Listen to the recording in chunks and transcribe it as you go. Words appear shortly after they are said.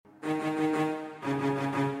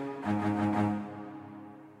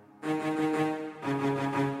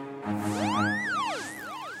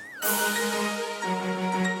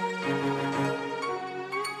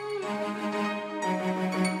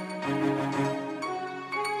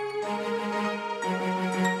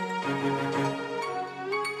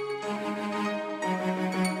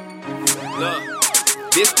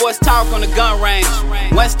This sports talk on the gun range.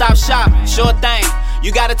 One stop shop, sure thing.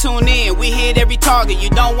 You gotta tune in, we hit every target. You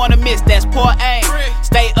don't wanna miss, that's poor aim.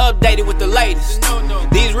 Stay updated with the latest.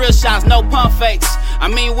 These real shots, no pump fakes. I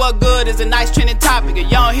mean, what good is a nice trending topic if you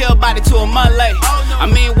don't hear about it till a month late?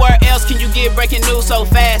 I mean, where else can you get breaking news so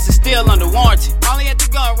fast? It's still under warranty. Only at the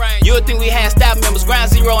gun range. You would think we had staff members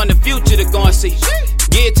ground zero in the future to go and see.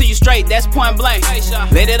 Get it to you straight, that's point blank.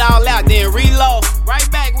 Let it all out, then reload. Right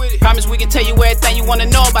back with it. Promise we can tell you everything you wanna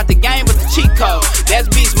know about the game, but the cheat code. That's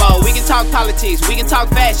beast mode. We can talk politics, we can talk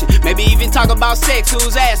fashion, maybe even talk about sex.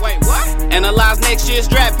 Who's ass? Wait, what? Analyze next year's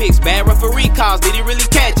draft picks, bad referee calls. Did he really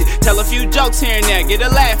catch it? Tell a few jokes here and there, get a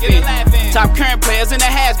laugh in. Top current players in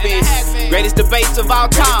the has-beens. Greatest debates of all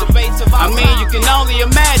time. I mean, you can only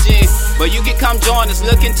imagine, but you can come join us,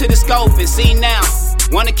 look into the scope and see now.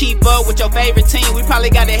 Wanna keep up with your favorite team? We probably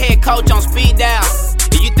got a head coach on speed dial.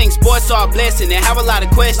 If you think sports are a blessing and have a lot of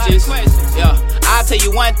questions, yeah, I'll tell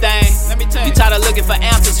you one thing. You tired of looking for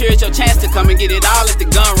answers? Here's your chance to come and get it all at the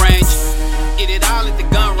gun range. Get it all at the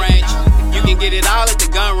gun range. You can get it all at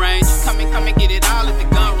the gun range. Come and get it all at the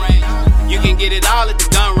gun range. You can get it all at the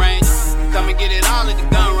gun range. Come and get it all at the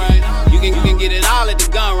gun range. You can get it all at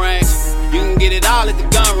the gun range. You can get it all at the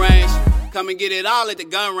gun range. Come and get it all at the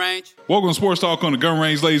gun range. Welcome to Sports Talk on the Gun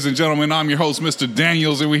Range, ladies and gentlemen. I'm your host, Mr.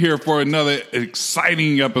 Daniels, and we're here for another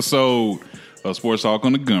exciting episode of Sports Talk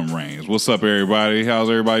on the Gun Range. What's up, everybody? How's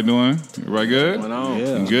everybody doing? Everybody good? What's going on?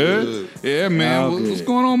 Yeah. Good? Yeah, man. What's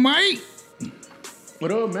going on, Mike?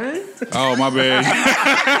 What up, man? Oh, my bad.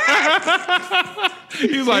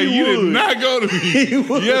 He's like, you did not go to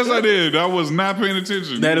me. Yes, I did. I was not paying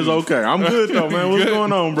attention. That is okay. I'm good, though, man. What's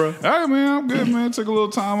going on, bro? All right, man. I'm good, man. Took a little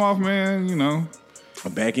time off, man. You know.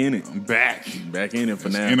 I'm back in it. I'm back. Back in it for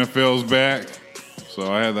now. NFL's back.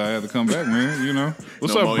 So I had to come back, man. You know.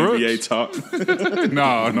 What's no up, more Brooks? NBA talk.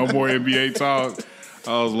 No more NBA talk.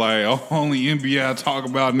 I was like, only NBA I talk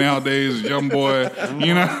about nowadays is young boy.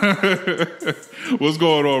 You know. What's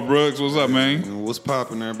going on, Brooks? What's up, man? What's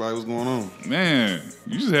poppin', everybody? What's going on? Man,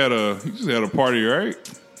 you just had a party, right?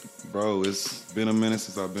 Bro, it's been a minute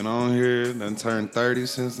since I've been on here. Done turned 30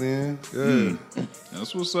 since then. Good.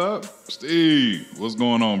 That's what's up. Steve, what's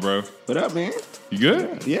going on, bro? What up, man? You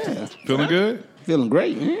good? Yeah. Feeling good? Feeling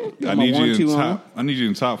great, man. I need you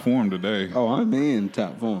in top form today. Oh, I'm in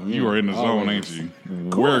top form. You are in the zone, ain't you?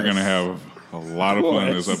 We're going to have a lot of fun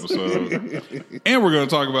in this episode. And we're going to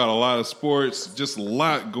talk about a lot of sports, just a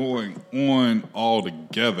lot going on all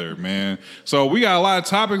together, man. So we got a lot of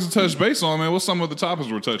topics to touch base on, man. What's some of the topics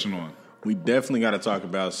we're touching on? We definitely got to talk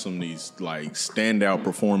about some of these like standout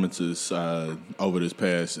performances over this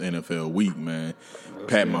past NFL week, man.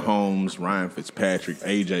 Pat Mahomes, Ryan Fitzpatrick,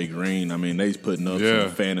 AJ Green. I mean, they's putting up some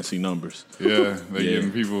fantasy numbers. Yeah, they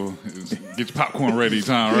getting people get your popcorn ready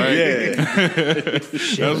time, right? Yeah. That's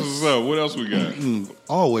what's up. What else we got?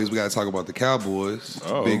 Always, we got to talk about the Cowboys.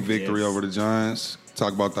 Oh, big victory over the Giants.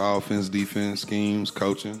 Talk about the offense, defense, schemes,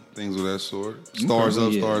 coaching, things of that sort. Stars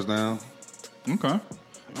up, stars down. Okay.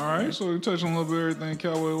 All right, so we touched on a little bit of everything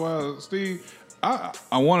Cowboys-wise. Steve,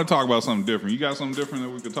 I want to talk about something different. You got something different that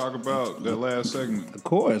we could talk about that last segment? Of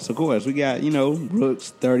course. We got,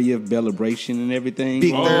 Brooks' 30th celebration and everything.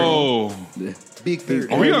 Big 30. Oh. Big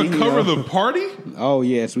 30. Are we going to cover the party? Oh,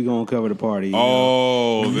 yes, we're going to cover the party.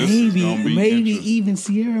 Oh, this is going to be maybe even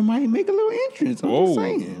Sierra might make a little entrance. I'm just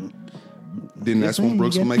saying. Then that's when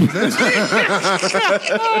Brooks will make his entrance.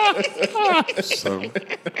 So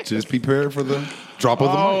just be prepared for the drop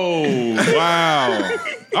of the mic. Oh, wow.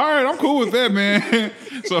 All right, I'm cool with that, man.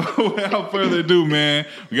 So without further ado, man,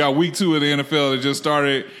 we got week 2 of the NFL that just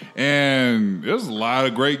started, and there's a lot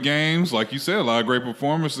of great games. Like you said, a lot of great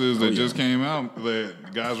performances that just came out that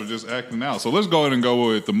guys were just acting out. So let's go ahead and go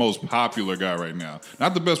with the most popular guy right now.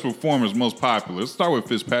 Not the best performers, most popular. Let's start with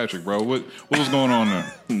Fitzpatrick, bro. What was going on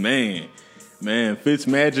there? Man,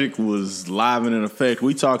 Fitzmagic was live and in effect.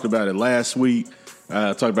 We talked about it last week.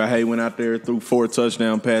 Talked about how he went out there, threw 4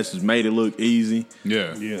 touchdown passes, made it look easy.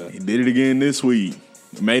 Yeah. He did it again this week.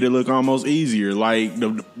 Made it look almost easier. Like,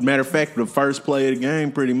 the matter of fact, the first play of the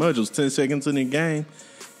game pretty much was 10 seconds in the game.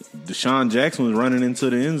 Desean Jackson was running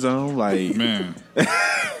into the end zone. Like, man.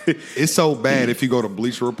 It's so bad if you go to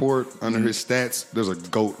Bleacher Report, under his stats, there's a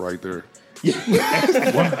GOAT right there. Dead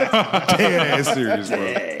ass serious,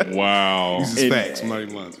 bro. Wow. These is facts. I'm not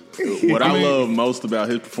even lying to you. What I love most about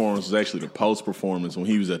his performance was actually the post performance when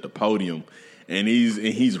he was at the podium, and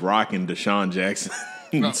he's rocking Desean Jackson.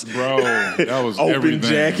 Bro, that was open everything.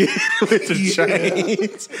 jacket with the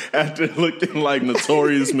chains after looking like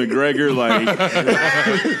Notorious McGregor. Like,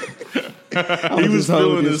 He was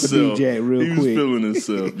feeling himself. He was feeling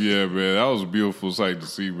himself. Yeah, man, that was a beautiful sight to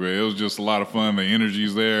see, man. It was just a lot of fun. The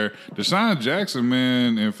energy's there. Desean Jackson,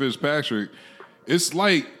 man, and Fitzpatrick. It's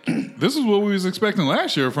like this is what we was expecting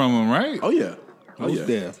last year from them, right? Oh yeah.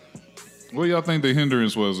 There. What y'all think the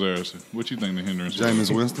hindrance was there? What you think the hindrance was?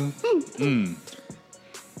 Jameis Winston.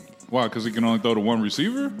 Why? Because he can only throw to one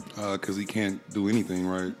receiver? Because he can't do anything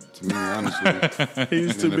right, to me, honestly.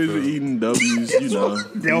 He's too busy eating W's, you know.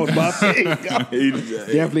 That was my thing.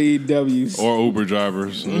 Definitely eat W's. Or Uber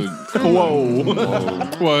drivers. Whoa.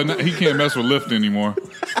 Well, he can't mess with Lyft anymore.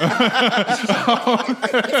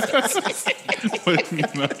 But, you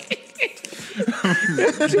know,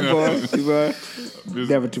 Too far.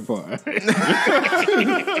 Never too far.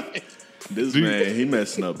 This man, he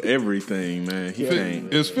messing up everything, man. He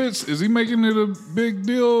can't. Is he making it a big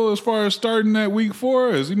deal as far as starting that week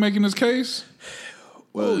 4? Is he making his case?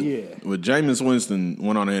 Well, Jameis Winston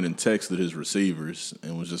went on ahead and texted his receivers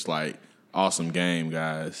and was just like, awesome game,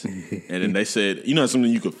 guys. And then they said, you know,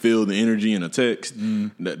 something you could feel the energy in a text.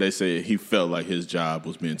 That they said he felt like his job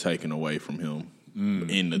was being taken away from him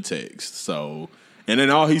in the text. So, and then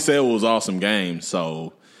all he said was awesome game.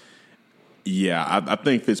 So, yeah, I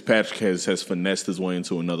think Fitzpatrick has finessed his way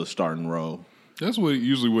into another starting role. That's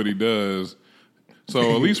usually what he does.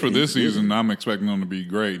 So at least for this season, I'm expecting him to be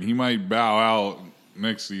great. He might bow out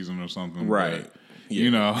next season or something. Right. But, you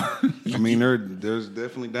know. I mean, there's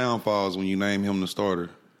definitely downfalls when you name him the starter.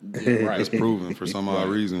 Right. It's proven for some odd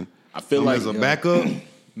reason. I feel like as a backup,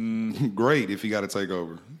 great if you got to take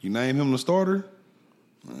over. You name him the starter,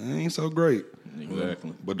 it ain't so great.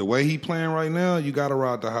 Exactly. But the way he playing right now, you got to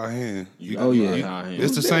ride the high hand.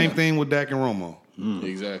 It's the same thing with Dak and Romo.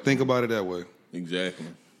 Exactly. Think about it that way. Exactly.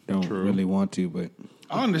 Don't really want to, but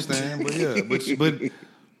I understand, but yeah, but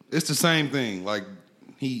it's the same thing. Like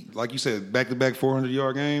you said, back-to-back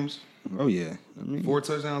 400-yard games. Oh yeah, I mean 4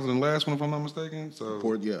 touchdowns in the last one, if I'm not mistaken. So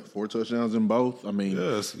 4 touchdowns in both. I mean,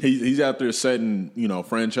 yes. he's out there setting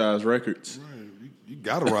franchise records. Right. You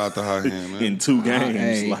got to ride the high hand, man. In 2 games.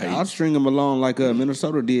 Hey, I'll string him along like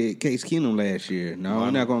Minnesota did Case Keenum last year. No,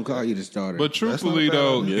 I'm not going to call you the starter. But truthfully,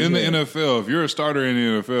 though, in the NFL, if you're a starter in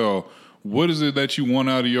the NFL, what is it that you want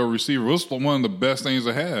out of your receiver? What's one of the best things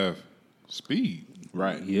to have? Speed.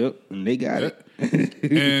 Right. Yep, and they got it.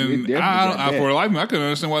 And for the life of me, I couldn't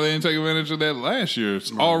understand why they didn't take advantage of that last year.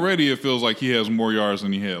 Already, it feels like he has more yards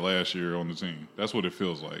than he had last year on the team. That's what it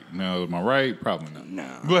feels like. Now, am I right? Probably not.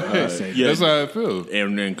 No, but that's how it feels.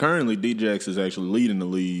 And then currently, Djax is actually leading the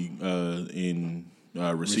league in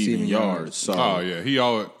receiving yards. So,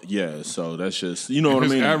 so that's just what I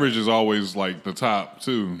mean. His average is always like the top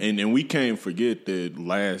too. And we can't forget that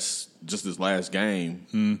this last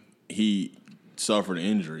game, he suffered an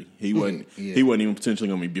injury. He wasn't even potentially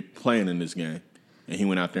going to be playing in this game, and he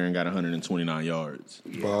went out there and got 129 yards.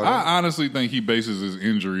 I honestly think he bases his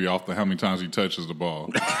injury off how many times he touches the ball.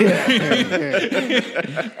 I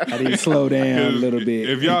need to slow down a little bit.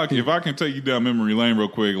 If I can take you down memory lane real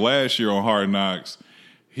quick, last year on Hard Knocks,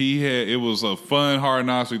 it was a fun Hard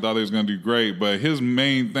Knocks. We thought he was going to do great, but his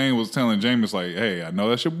main thing was telling Jameis like, "Hey, I know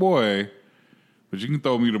that's your boy, but you can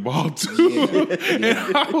throw me the ball too." And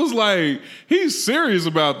I was like, he's serious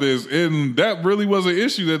about this. And that really was an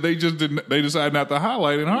issue that they decided not to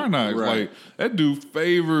highlight in Hard Knocks. Right. Like, that dude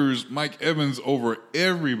favors Mike Evans over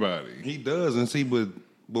everybody. He does. And see, but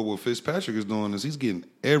what Fitzpatrick is doing is he's getting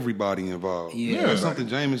everybody involved. Yeah. That's something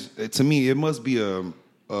Jameis, to me, it must be a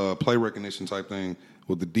play recognition type thing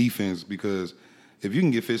with the defense, because if you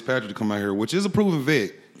can get Fitzpatrick to come out here, which is a proven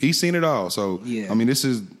vet, he's seen it all. So, I mean, this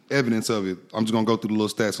is evidence of it. I'm just going to go through the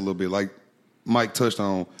little stats a little bit. Like Mike touched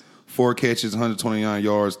on, 4 catches, 129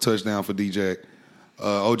 yards, touchdown for DJ.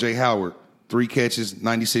 O.J. Howard, 3 catches,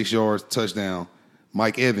 96 yards, touchdown.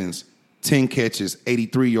 Mike Evans, 10 catches,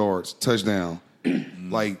 83 yards, touchdown.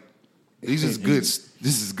 Like, these is good.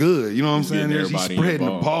 This is good. You know what I'm saying? He's spreading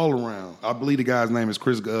the ball around. I believe the guy's name is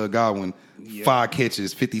Chris Godwin. 5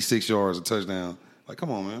 catches, 56 yards, a touchdown. Like,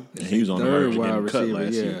 come on, man. And he was on the verge of getting cut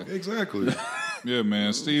last year. Exactly. Yeah,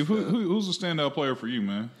 man. Steve, who's a standout player for you,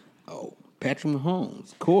 man? Oh, Patrick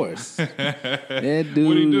Mahomes, of course. That dude.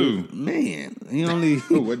 What'd he do? Man, he only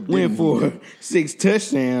went for 6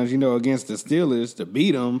 touchdowns, against the Steelers to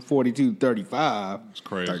beat them 42-35. It's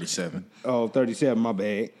crazy. 37. Oh, 37, my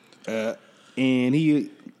bad. And he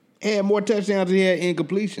had more touchdowns than he had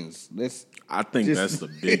incompletions. I think that's the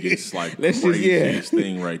biggest, craziest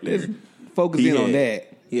thing right there. Let's focus in on that.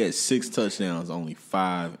 He had 6 touchdowns, only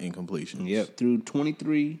 5 incompletions. Yep, through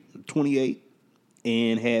 23, 28,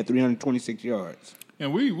 and had 326 yards.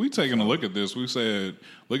 And we taking a look at this. We said,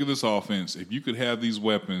 look at this offense. If you could have these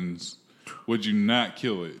weapons would you not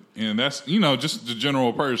kill it? And that's, just the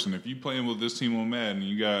general person. If you playing with this team on Madden and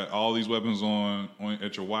you got all these weapons on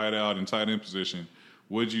at your wideout and tight end position,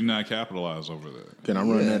 would you not capitalize over that? Can I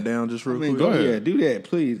run that down just real quick? Go ahead. Yeah, do that,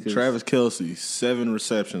 please. Travis Kelce, 7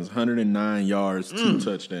 receptions, 109 yards, 2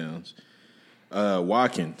 touchdowns.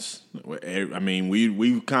 Watkins, I mean,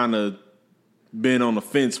 we've kind of been on the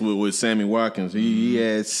fence with Sammy Watkins. He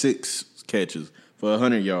had 6 catches for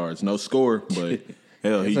 100 yards. No score, but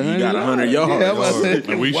hell, he got 100 yards.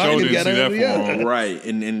 And we sure didn't see that for him. Right,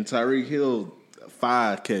 and Tyreek Hill,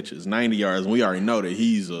 5 catches, 90 yards. And we already know that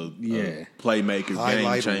he's a playmaker,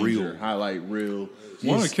 game changer. Highlight reel.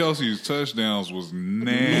 One of Kelsey's touchdowns was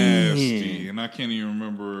nasty, and I can't even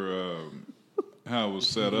remember how it was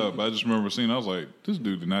set up. I just remember seeing, I was like, this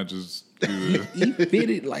dude did not just do this. He fit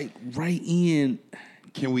it like right in.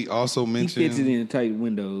 Can we also mention? He fits it in tight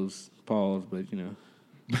windows, pause, but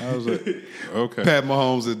I was like, okay. Pat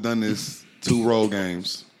Mahomes has done this 2 road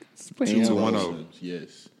games.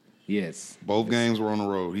 2-1-0. Yes. Both games were on the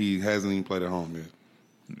road. He hasn't even played at home yet.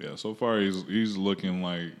 Yeah, so far he's looking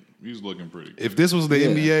pretty good. If this was the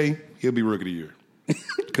NBA, he'll be Rookie of the Year.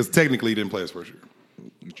 Because technically he didn't play his first year.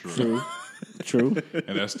 True.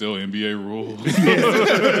 And that's still NBA rule.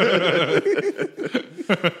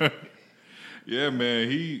 Yeah, man.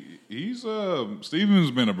 He's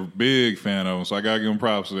Steven's been a big fan of him, so I gotta give him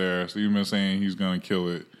props there. Steven's been saying he's gonna kill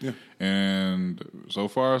it. Yeah. And so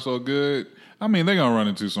far so good. I mean, they're gonna run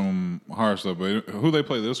into some hard stuff, but who they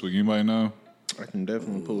play this week? Anybody know? I can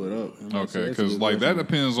definitely pull it up. Okay, because that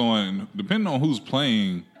depending on who's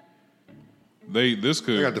playing. They got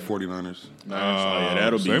the 49ers.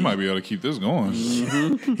 That'll be. They might be able to keep this going.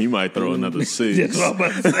 Mm-hmm. He might throw another 6.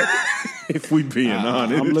 If we being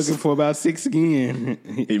honest, I'm looking for about 6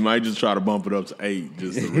 again. He might just try to bump it up to 8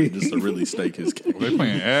 just to really stake his case. They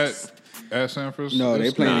playing at San Francisco? No,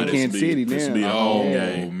 they playing in Kansas City now. This will be a home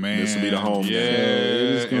game. Man. This will be the home game.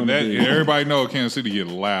 Yeah, and everybody know Kansas City get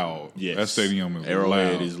loud. Yes. That stadium is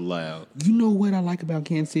Arrowhead loud. is loud. You know what I like about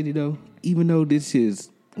Kansas City, though? Even though this is,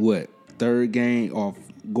 3rd game or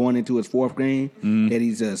going into his 4th game that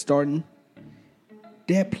he's starting,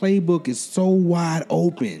 that playbook is so wide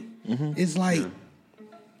open. Mm-hmm. It's like,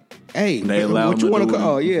 hey, they allow him to do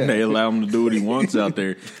call? Yeah, they allow him to do what he wants out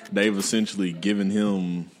there. They've essentially given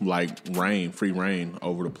him free reign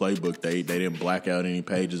over the playbook. They didn't black out any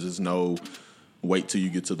pages. There's no wait till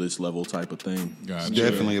you get to this level type of thing. Gotcha. It's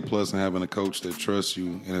definitely a plus in having a coach that trusts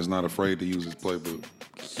you and is not afraid to use his playbook.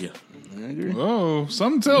 Yeah. I agree. Oh,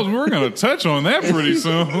 something tells me we're going to touch on that pretty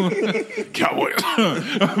soon. Cowboys.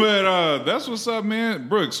 But that's what's up, man.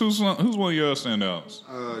 Brooks, who's one of your standouts?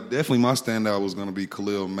 Definitely my standout was going to be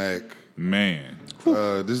Khalil Mack. Man.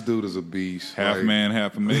 This dude is a beast. Half man,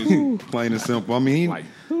 half amazing. Plain and simple. I mean,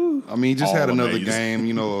 he just had another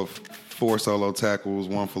game, of 4 solo tackles,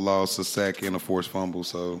 1 for loss, a sack, and a forced fumble.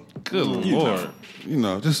 So, good Lord.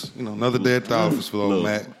 Another dead thought for old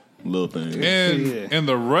Matt. Little thing. And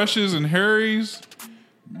the rushes and hurries,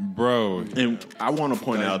 bro. And I want to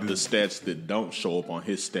point out the stats that don't show up on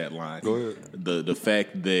his stat line. Go ahead. The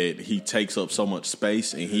fact that he takes up so much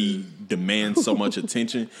space and he demands so much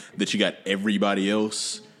attention that you got everybody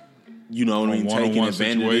else, taking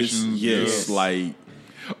advantage of this. Yes.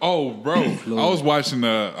 Oh, bro! I was watching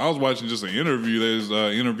just an interview. They was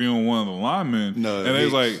interviewing one of the linemen, and they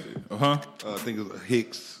was like, "Huh?" I think it was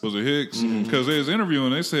Hicks. Was it Hicks? Because they was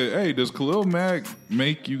interviewing. They said, "Hey, does Khalil Mack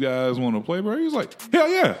make you guys want to play, bro?" He was like, "Hell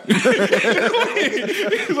yeah!"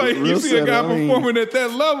 He's like, "You see a guy performing at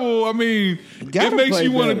that level? I mean, it makes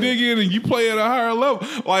you want to dig in and you play at a higher level."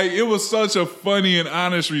 Like, it was such a funny and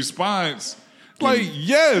honest response. Like,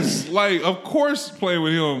 yes, of course, playing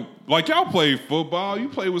with him. Like, y'all played football. You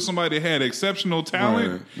played with somebody that had exceptional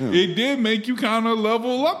talent. Right. Yeah. It did make you kind of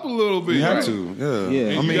level up a little bit. You have to,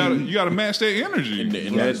 yeah. And you got to match that energy. And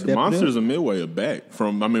the Monsters of Midway are back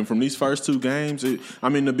from these first 2 games.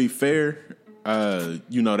 To be fair,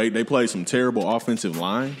 they played some terrible offensive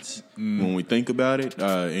lines when we think about it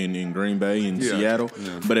in Green Bay and Seattle.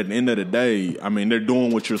 Yeah. But at the end of the day, they're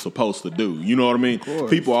doing what you're supposed to do. You know what I mean?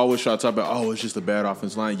 People always try to talk about, it's just a bad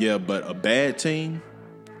offensive line. Yeah, but a bad team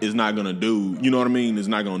is not going to do, you know what I mean? Is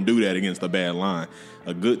not going to do that against a bad line.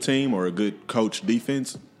 A good team or a good coach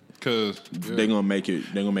defense, because they're gonna make it.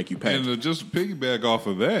 They're gonna make you pay. And to just piggyback off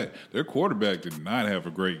of that, their quarterback did not have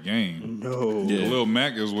a great game. No, Khalil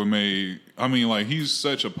Mack is what made. He's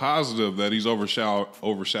such a positive that he's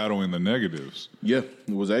overshadowing the negatives. Yeah,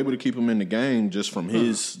 was able to keep him in the game just from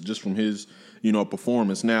his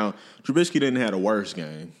performance. Now Trubisky didn't have a worse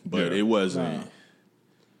game, but it wasn't.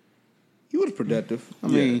 He was productive. I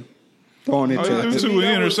mean, throwing it He to threw 2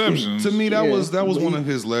 interceptions. To me, that was one of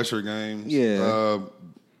his lesser games. Yeah.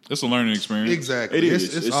 It's a learning experience. Exactly. It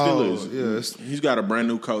is. It still is. Yeah, He's got a brand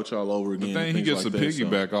new coach all over again. The thing he gets like to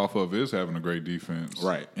piggyback off of is having a great defense.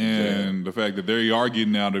 Right. And the fact that they are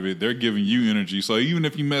getting out of it, they're giving you energy. So even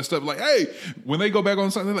if you messed up, like, hey, when they go back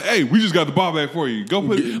on something, they're like, hey, we just got the ball back for you. Go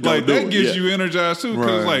put it. Like, that gets you energized too.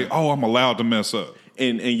 Because, like, oh, I'm allowed to mess up.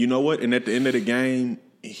 And you know what? And at the end of the game,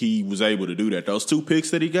 he was able to do that. Those 2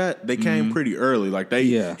 picks that he got, they came pretty early. Like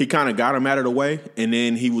he kind of got him out of the way, and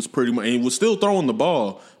then he was pretty much. And he was still throwing the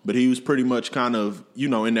ball, but he was pretty much kind of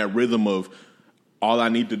in that rhythm of all I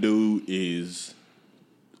need to do is,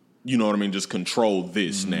 just control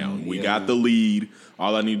this. Now we got the lead.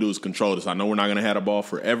 All I need to do is control this. I know we're not going to have the ball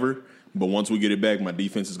forever, but once we get it back, my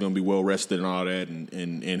defense is going to be well rested and all that.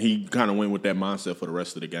 And he kind of went with that mindset for the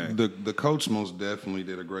rest of the game. The coach most definitely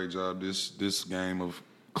did a great job this game of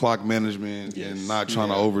clock management and not trying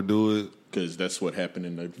to overdo it. Because that's what happened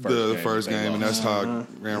in the first game, and that's how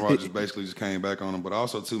Aaron Rodgers basically just came back on him. But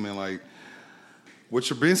also, too, man, like, with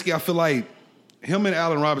Trubinsky, I feel like him and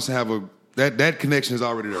Allen Robinson have that connection is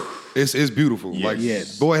already there. It's beautiful.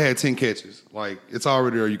 Yes. Boy had 10 catches. Like, it's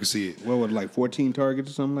already there. You can see it. What was it, like 14 targets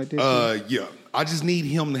or something like that? Yeah. I just need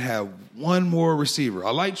him to have one more receiver.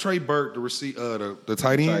 I like Trey Burke, the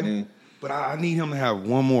tight end. But I need him to have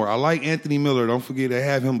one more. I like Anthony Miller. Don't forget to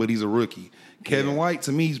have him, but he's a rookie. Kevin White,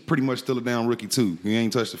 to me, he's pretty much still a down rookie, too. He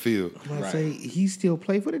ain't touched the field. I'm going to say, he still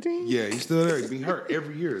play for the team? Yeah, he's still there. He's been hurt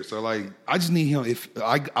every year. So, like, I just need him.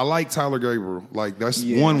 I like Tyler Gabriel. Like, that's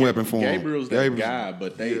one weapon for him. Gabriel's that guy,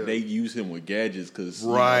 but they use him with gadgets because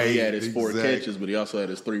he had his 4 catches, but he also had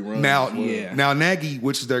his 3 runs. Now, Nagy,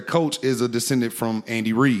 which is their coach, is a descendant from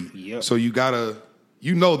Andy Reid. Yep. So you got to...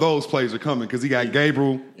 those plays are coming because he got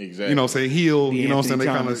Gabriel, exactly. Hill, they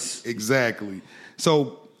kind of exactly.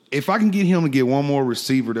 So if I can get him to get one more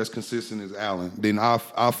receiver that's consistent as Allen, then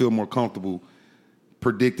I'll feel more comfortable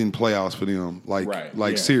predicting playoffs for them.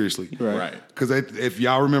 Seriously, right? Because if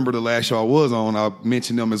y'all remember the last show I was on, I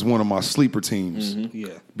mentioned them as one of my sleeper teams.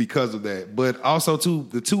 Because of that. But also too,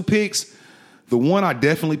 the 2 picks, the one I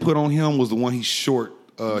definitely put on him was the one he's short.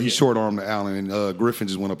 He short-armed to Allen, and Griffin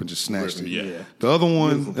just went up and just snatched it. Yeah. The other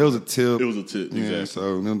one, it was a tip. It was a tip, exactly. Yeah,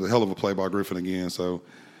 so it was a hell of a play by Griffin again. So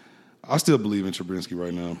I still believe in Trubinsky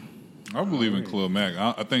right now. I believe in Khalil Mack.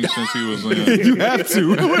 I think since he was in... You have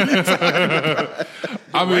to.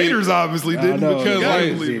 I mean, Raiders obviously didn't.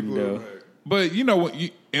 Because, but you know what?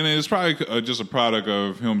 And it's probably just a product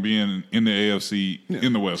of him being in the AFC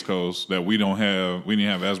in the West Coast that we didn't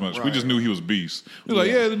have as much. Right. We just knew he was beast. We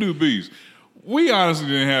were the dude beast. We honestly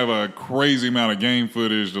didn't have a crazy amount of game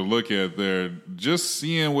footage to look at there. Just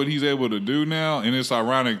seeing what he's able to do now, and it's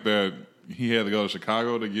ironic that he had to go to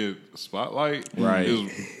Chicago to get a spotlight. Right.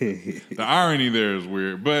 The irony there is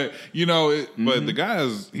weird. But, but the guy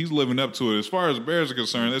he's living up to it. As far as the Bears are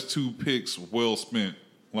concerned, that's 2 picks well spent.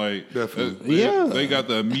 Like, definitely. They got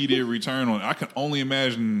the immediate return on it. I can only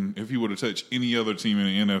imagine if he would have touched any other team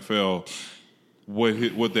in the NFL,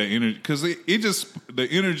 what that energy, because the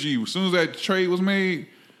energy as soon as that trade was made,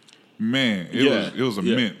 man, it was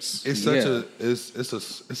immense. It's such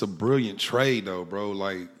it's a brilliant trade though, bro.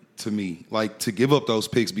 Like, to me, like, to give up those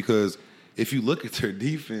picks, because if you look at their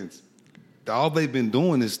defense, all they've been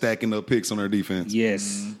doing is stacking up picks on their defense.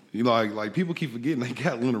 Yes, like people keep forgetting they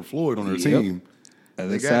got Leonard Floyd on their team.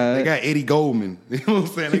 They got Eddie Goldman. You know what I'm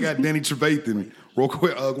saying? They got Danny Trevathan,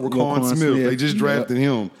 Roquan Smith. They just drafted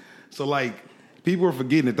him. So, like, people are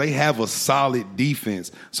forgetting that they have a solid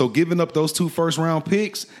defense. So giving up those 2 first-round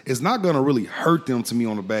picks is not going to really hurt them, to me,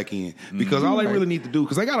 on the back end. Because all they really need to do,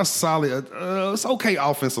 because they got a solid, it's okay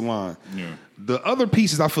offensive line. Yeah. The other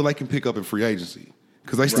pieces I feel like can pick up in free agency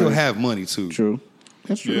because they still have money, too. True.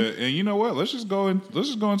 That's true. Yeah, and you know what? Let's just go into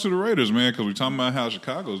the Raiders, man, because we're talking about how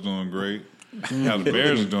Chicago's doing great, how the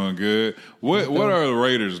Bears are doing good. What are the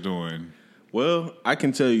Raiders doing? Well, I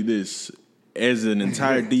can tell you this. As an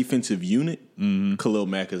entire defensive unit, Khalil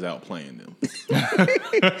Mack is outplaying them.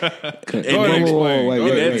 Go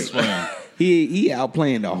ahead, explain. He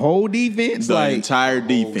outplaying the whole defense? The entire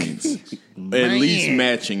defense. At least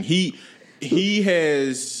matching. He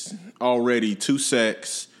has already 2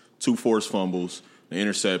 sacks, 2 forced fumbles, an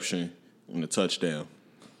interception, and a touchdown,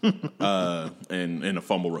 and a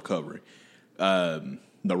fumble recovery. The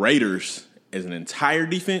Raiders, as an entire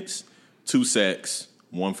defense, 2 sacks,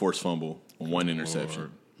 1 forced fumble, 1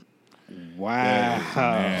 interception. Wow.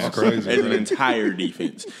 That's crazy. As an entire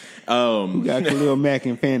defense. Who got Khalil Mack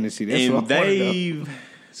in fantasy? That's and they've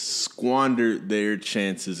squandered their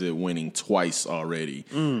chances at winning twice already.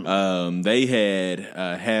 They had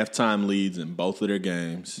halftime leads in both of their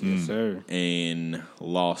games. Yes, sir. And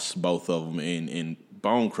lost both of them in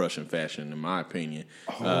bone-crushing fashion, in my opinion.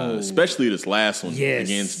 Especially this last one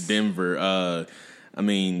against Denver. I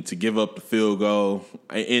mean, to give up the field goal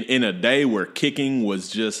in a day where kicking was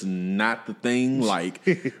just not the thing. Like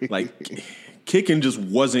kicking just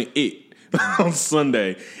wasn't it on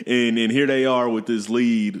Sunday. And here they are with this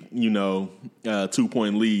lead,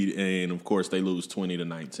 2-point lead. And, of course, they lose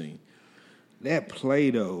 20-19. That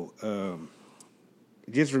play, though,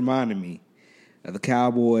 just reminded me of the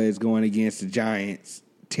Cowboys going against the Giants.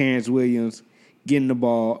 Terrence Williams getting the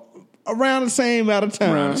ball around the same amount of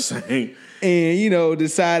time. Around the same. And,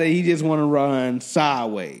 decided he just want to run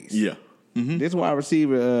sideways. Yeah. Mm-hmm. This wide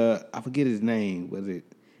receiver, I forget his name. Was it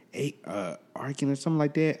Arkin or something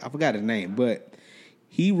like that? I forgot his name. But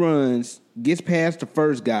he gets past the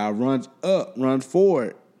first guy, runs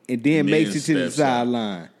forward, and then makes it to the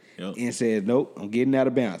sideline. Yep. And says, nope, I'm getting out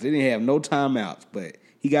of bounds. They didn't have no timeouts, but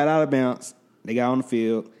he got out of bounds. They got on the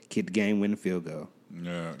field, kicked the game-winning field goal.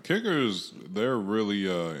 Yeah, kickers, they're really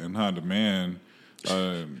in high demand.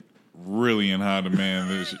 Really in high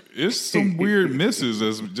demand. It's some weird misses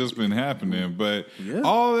that's just been happening, but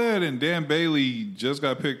all that and Dan Bailey just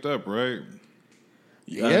got picked up, right?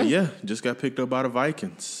 Yeah, just got picked up by the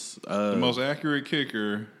Vikings. The most accurate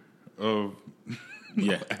kicker of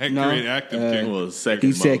active kicker. Well,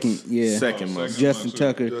 second He's most. Second most. Justin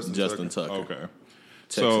Tucker. Justin Tucker. Okay.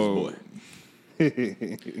 Texas boy.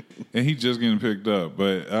 And he just getting picked up,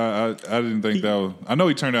 but I didn't think that was. I know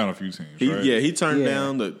he turned down a few teams. Right? He turned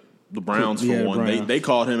down the Browns for one. Browns. They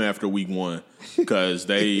called him after week 1 because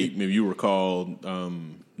if you recall,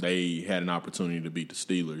 they had an opportunity to beat the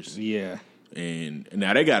Steelers. Yeah. And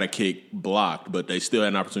now they got a kick blocked, but they still had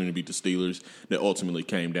an opportunity to beat the Steelers. That ultimately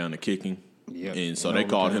came down to kicking. Yep. And so they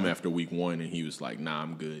called him after week 1, and he was like, "Nah,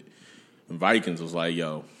 I'm good." And Vikings was like,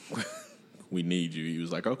 "Yo, we need you." He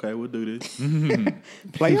was like, "Okay, we'll do this."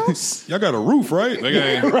 Playoffs? Y'all got a roof, right? They got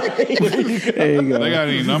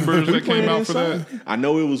any numbers that came out for that? I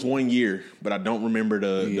know it was 1 year, but I don't remember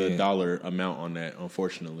the dollar amount on that,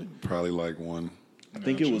 unfortunately. Probably like one. I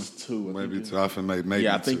think it was 2. Maybe two. I think maybe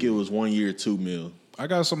I think it was 1 year, $2 million. I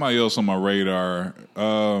got somebody else on my radar.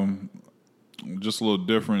 Just a little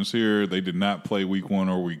difference here. They did not play week 1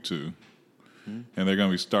 or week 2. And they're going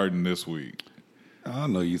to be starting this week. I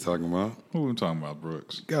know you talking about. Who are we talking about,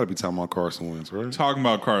 Brooks? Got to be talking about Carson Wentz, right? Talking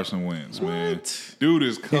about Carson Wentz, man. Dude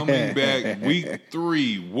is coming back week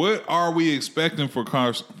 3. What are we expecting from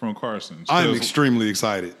Carson? I'm extremely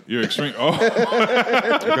excited. You're extreme. Oh,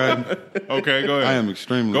 okay. Go ahead. I am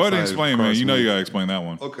extremely. Go ahead and excited explain, for man. Carson You know you Wentz. got to explain that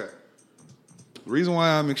one. Okay. The reason why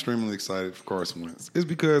I'm extremely excited for Carson Wentz is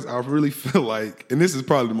because I really feel like, and this is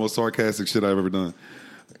probably the most sarcastic shit I've ever done.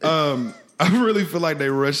 I really feel like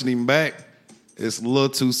they're rushing him back. It's a little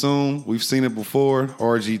too soon. We've seen it before.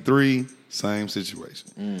 RG3, same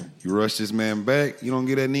situation. You rush this man back, you don't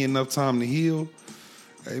get that knee enough time to heal.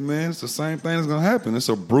 Hey, man, it's the same thing that's going to happen. It's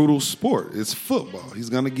a brutal sport. It's football. He's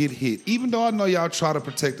going to get hit. Even though I know y'all try to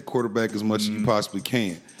protect the quarterback as much as you possibly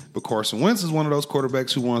can. But Carson Wentz is one of those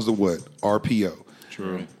quarterbacks who runs the what? RPO.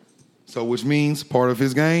 True. So which means part of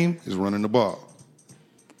his game is running the ball.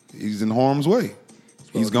 He's in harm's way.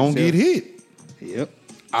 He's going to get hit. Yep.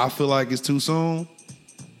 I feel like it's too soon.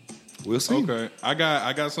 We'll see. Okay. I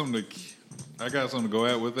got something to go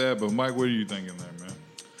at with that, but Mike, what are you thinking there, man?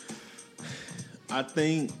 I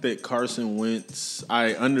think that Carson Wentz,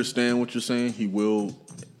 I understand what you're saying. He will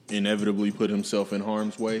inevitably put himself in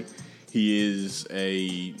harm's way. He is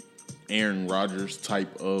a Aaron Rodgers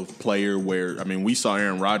type of player where, I mean, we saw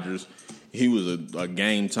Aaron Rodgers. He was a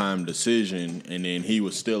game-time decision, and then he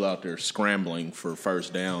was still out there scrambling for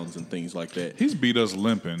first downs and things like that. He's beat us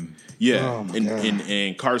limping. Yeah,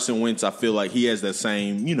 and Carson Wentz, I feel like he has that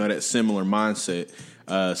same, that similar mindset.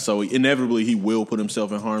 So inevitably he will put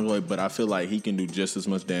himself in harm's way, but I feel like he can do just as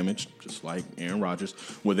much damage, just like Aaron Rodgers,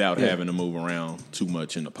 without having to move around too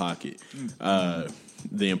much in the pocket.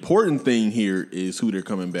 The important thing here is who they're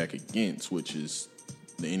coming back against, which is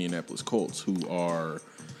the Indianapolis Colts, who are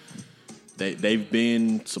they've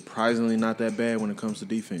been surprisingly not that bad when it comes to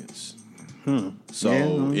defense.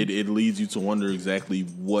 So it leads you to wonder exactly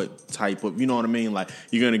what type of, you know what I mean? Like,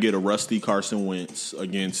 you're going to get a rusty Carson Wentz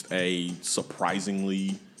against a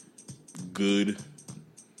surprisingly good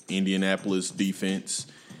Indianapolis defense,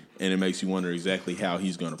 and it makes you wonder exactly how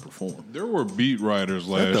he's going to perform. There were beat writers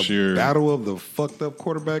last year. Battle of the fucked up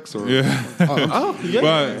quarterbacks? Or? Yeah.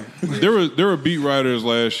 But there were beat writers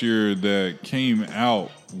last year that came out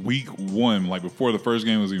week 1, like before the first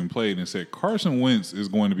game was even played, and said Carson Wentz is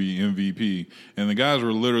going to be MVP. And the guys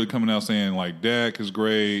were literally coming out saying like Dak is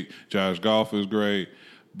great, Josh Goff is great,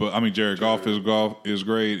 but I mean Jared Goff is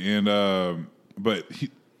great, and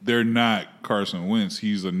they're not Carson Wentz.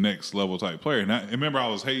 He's a next level type player. And I remember I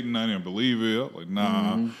was hating, I didn't believe it. I was like,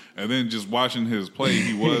 nah. Mm-hmm. And then just watching his play,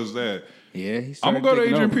 he was that. Yeah, I'm gonna go the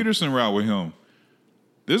Adrian Peterson route with him.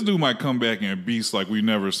 This dude might come back and beast like we've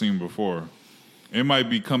never seen before. It might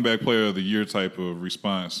be comeback player of the year type of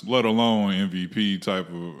response, let alone MVP type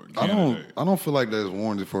of candidate. I don't feel like that's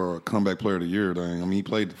warranted for a comeback player of the year thing. I mean, he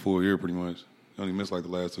played the full year pretty much. He only missed like the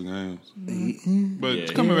last 2 games. Mm-hmm.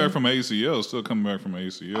 But coming back from ACL, still coming back from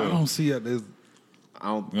ACL. I don't see that. You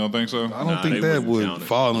don't think so? I don't think that would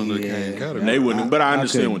fall under the category. They wouldn't, but I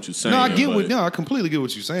understand what you're saying. No, I completely get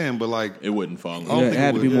what you're saying, but like it wouldn't fall. It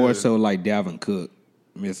had to be more so like Dalvin Cook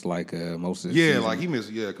missed like most of the season. like he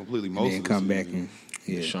missed completely most of the come season. back and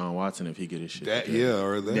Deshaun Watson if he get his shit. He's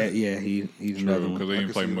another one because they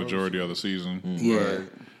didn't play majority of the season. Yeah. Right.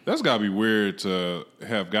 That's got to be weird to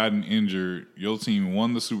have gotten injured. Your team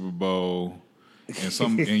won the Super Bowl,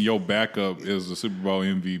 and your backup is the Super Bowl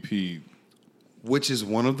MVP. Which is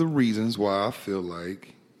one of the reasons why I feel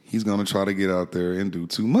like he's going to try to get out there and do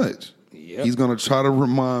too much. Yep. He's going to try to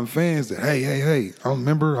remind fans that, hey, I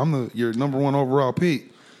remember I'm your number 1 overall pick.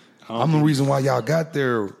 I'm the reason why y'all got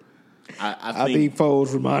there. I think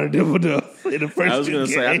Foles reminded them enough in the first I was going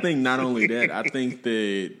to say, game. I think not only that, I think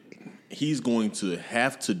that he's going to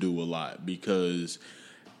have to do a lot because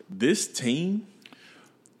this team,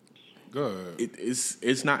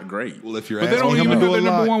 it's not great. Well, if you're but they don't even have their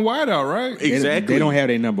number 1 wideout, right? Exactly. They don't have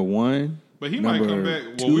their number 1. But he might come back.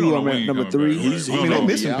 Well, 2, we don't know when number 3. Right? They're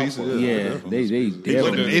missing pieces. Yeah, they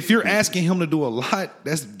definitely. If you're asking him to do a lot,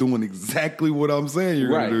 that's doing exactly what I'm saying you're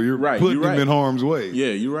going to do. You're putting him in harm's way. Yeah,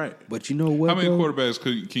 you're right. But you know what? How many quarterbacks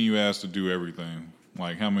can you ask to do everything?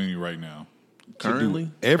 Like how many right now? Currently?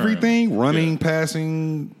 Everything? Running,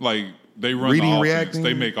 passing. Like they run reading, the offense. reacting.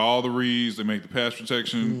 They make all the reads. They make the pass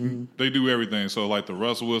protection. Mm-hmm. They do everything. So like the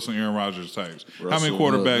Russell Wilson, Aaron Rodgers types. How many Russell,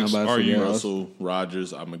 quarterbacks are you? Russell,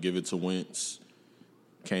 Rodgers. I'm going to give it to Wentz.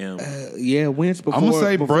 Cam. Wentz before I'm going to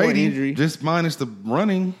say Brady, injury. just minus the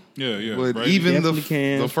running. Yeah. But Brady. even the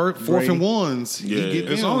Cam, fourth Brady. and ones,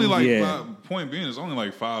 it's only like point being, it's only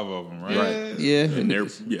like 5 of them, right? Yeah. And they're,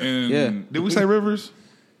 And did we say Rivers?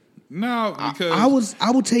 No, because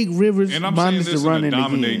I would take Rivers and I'm saying minus this the running in a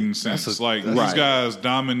dominating again. sense. Like these guys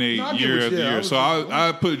dominate year after year. So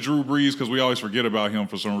I put Drew Brees because we always forget about him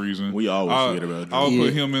for some reason. We always forget about Drew. I'll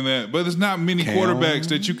put him in that. But there's not many quarterbacks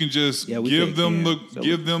that you can just give them the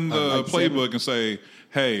playbook and say,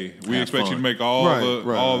 hey, we expect you to make all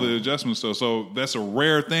the adjustments stuff. So that's a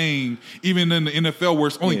rare thing, even in the NFL where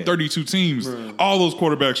it's only 32 teams. Right. All those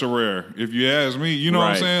quarterbacks are rare. If you ask me, you know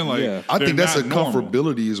what I'm saying? Like, I think that's a normal.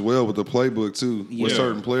 comfortability as well with the playbook too. With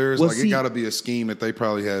certain players, it got to be a scheme that they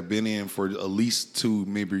probably have been in for at least 2,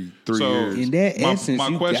 maybe 3 years. In that essence,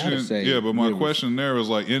 my question, gotta say, but my question there was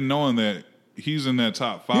like, in knowing that he's in that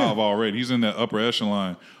top 5 already, he's in that upper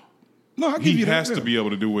echelon. No, I give he you that. has to be able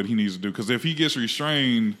to do what he needs to do because if he gets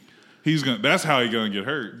restrained, that's how he's gonna get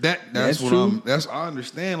hurt. That's what true. I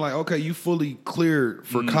understand. Like, okay, you fully cleared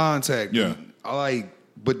for contact. Yeah.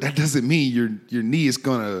 But that doesn't mean your knee is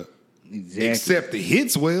gonna accept the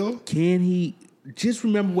hits well. Can he just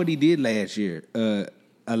remember what he did last year?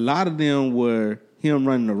 A lot of them were him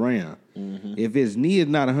running around. Mm-hmm. If his knee is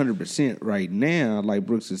not 100% right now, like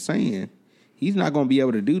Brooks is saying, he's not going to be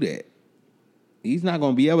able to do that. He's not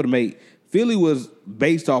going to be able to make. Philly was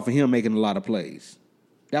based off of him making a lot of plays.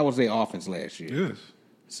 That was their offense last year. Yes.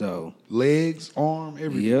 So legs, arm,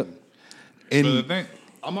 everything. Yep. And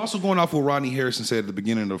I'm also going off what Rodney Harrison said at the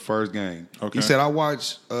beginning of the first game. Okay. He said, I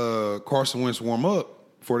watched Carson Wentz warm up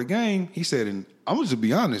for the game. He said, and I'm going to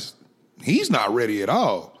be honest, he's not ready at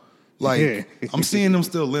all. Like, I'm seeing him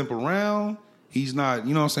still limp around. He's not,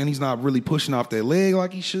 you know what I'm saying? He's not really pushing off that leg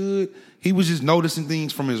like he should. He was just noticing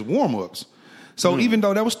things from his warm-ups. So even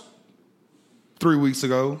though that was 3 weeks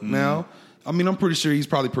ago now, I mean, I'm pretty sure he's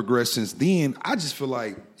probably progressed since then. I just feel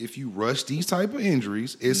like if you rush these type of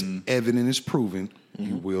injuries, it's evident, it's proven,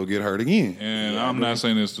 you will get hurt again. And I'm not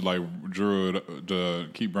saying this to like Drew to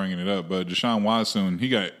keep bringing it up, but Deshaun Watson, he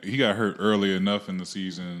got hurt early enough in the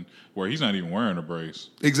season where he's not even wearing a brace.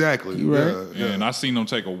 Exactly. Right. And I seen him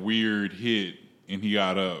take a weird hit, and he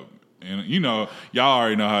got up. And you know, y'all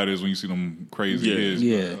already know how it is when you see them crazy hits.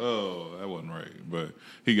 Yeah. But, oh, that wasn't right. But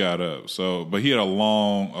he got up. So, but he had a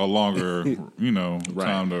longer,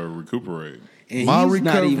 time to recuperate. And he's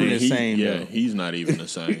not even the same. Yeah, he's not even the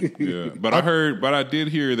same. But I did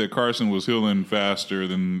hear that Carson was healing faster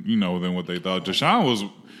than what they thought. Deshaun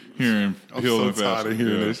hearing I'm healing so tired faster. of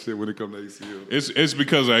hearing Yeah. that shit when it comes to ACL. It's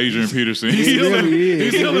because of Adrian Peterson. He's It healing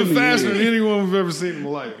really faster is. than anyone we've ever seen in my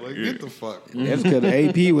life. Like, get the fuck. That's because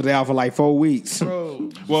AP was out for like 4 weeks.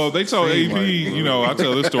 Bro. Well, they told Seem AP, like, you know, I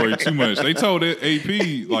tell this story too much. They told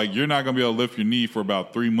AP, like, you're not going to be able to lift your knee for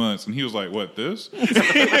about 3 months. And he was like, what, this?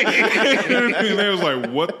 And they was like,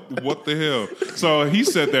 what the hell? So he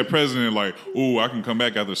set that precedent like, ooh, I can come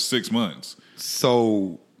back after 6 months.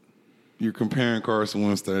 So you're comparing Carson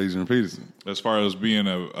Wentz to Adrian Peterson. As far as being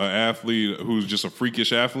a athlete who's just a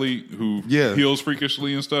freakish athlete who heals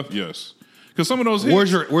freakishly and stuff, yes. Because some of those hits,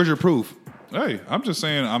 Where's your proof? hey, I'm just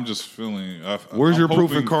saying, I'm just feeling. Where's I'm your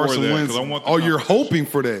proof in hoping for Carson that, Wentz? 'cause I want the Oh, you're competition. hoping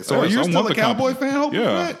for that. So Yes, are you I still want a the Cowboy fan hoping for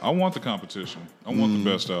Yeah, that? I want the competition. I want the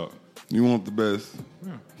best out. You want the best.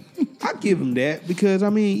 I give him that because, I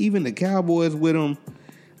mean, even the Cowboys with him,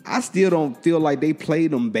 I still don't feel like they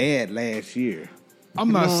played them bad last year. I'm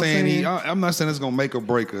You know not what I'm saying saying? I'm not saying it's gonna make or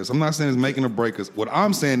break us. I'm not saying it's making or break us. What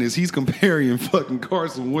I'm saying is he's comparing fucking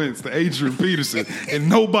Carson Wentz to Adrian Peterson, and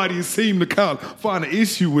nobody seemed to find an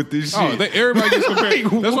issue with this shit. Oh, everybody gets compared. Like,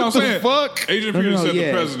 That's what I'm what the saying. fuck? Adrian No, no, Peterson no, set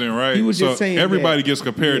yeah. the president, right? He was just saying everybody that. gets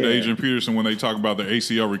compared to Yeah. Adrian Peterson when they talk about their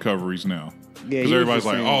ACL recoveries now. Yeah, Because he was everybody's just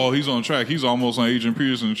like, saying- oh, he's on track. He's almost on Adrian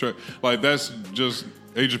Peterson's track. Like, that's just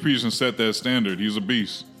Adrian Peterson set that standard. He's a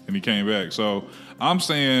beast, and he came back. So I'm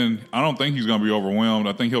saying I don't think he's going to be overwhelmed.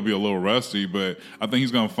 I think he'll be a little rusty, but I think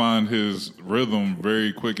he's going to find his rhythm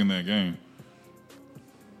very quick in that game.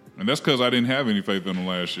 And that's because I didn't have any faith in them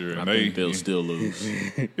last year. And I think they'll still lose.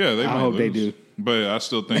 Yeah, they I might hope they lose. do. But I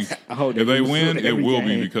still think I hope if they they lose win, it every will be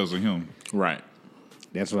game. because of him. Right.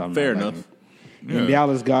 That's what I'm Fair not enough. liking. Yeah. And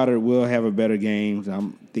Dallas Goddard will have a better game.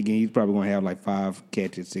 I'm thinking he's probably going to have like 5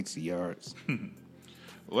 catches, 60 yards.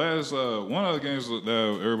 Last one of the games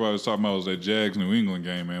that everybody was talking about was that Jags New England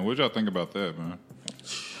game, man. What y'all think about that, man?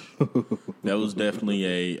 That was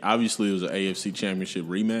definitely obviously it was an AFC Championship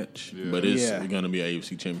rematch, but it's Yeah. going to be an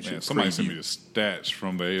AFC Championship. Man, somebody sent me preview. the stats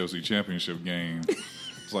from the AFC Championship game.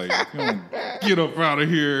 It's like, you know, get up out of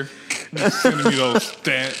here. Sending me those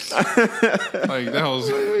stats. Like, that was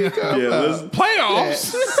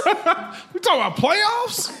playoffs. We talking about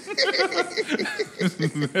playoffs?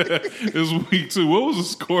 It's week 2. What was the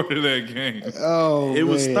score to that game? Oh, It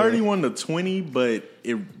was 31-20, but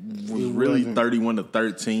it was really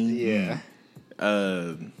 31-13. Yeah.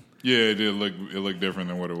 Yeah, it did look. It looked different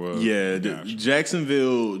than what it was. Yeah, Gotcha.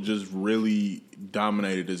 Jacksonville just really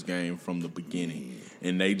dominated this game from the beginning,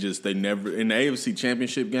 and they never in the AFC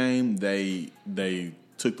Championship game they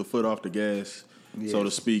took the foot off the gas, so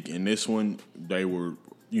to speak. In this one, they were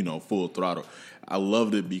full throttle. I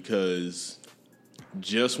loved it because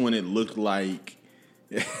just when it looked like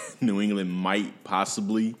New England might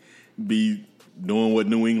possibly be doing what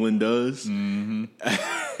New England does,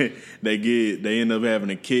 they end up having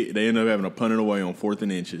a kick. They end up having a punt it away on 4th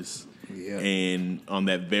and inches. Yeah. And on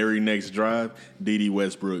that very next drive, D.D.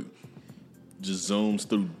 Westbrook just zooms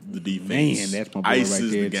through the defense. Man, that's my boy right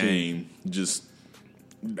ices there, the game. Just,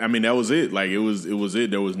 I mean, that was it. Like it was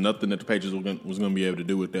it. There was nothing that the Patriots was going to be able to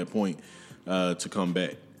do at that point to come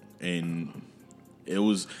back. And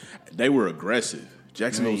they were aggressive.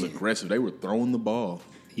 Jacksonville was aggressive. They were throwing the ball.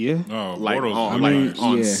 Yeah. Oh, Like Bortles,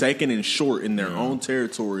 on yeah. second and short in their own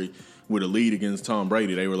territory with a lead against Tom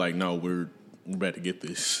Brady, they were like, "No, we're about to get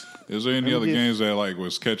this." Is there any other games that like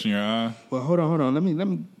was catching your eye? Well, hold on. Let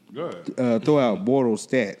me Go ahead. throw out Bortles'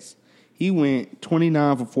 stats. He went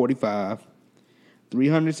 29 for 45,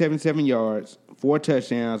 377 yards, 4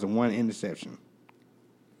 touchdowns, and 1 interception.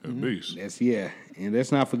 A beast. And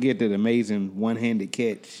let's not forget that amazing one-handed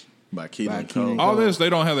catch. By Keelan Keenan Cole. All this, they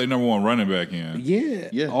don't have their number 1 running back in.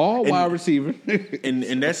 Yeah. All wide receiver.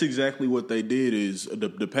 And that's exactly what they did. Is the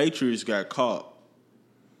Patriots got caught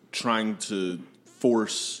trying to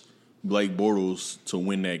force Blake Bortles to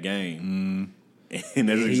win that game, and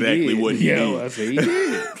that's exactly what he did. I said he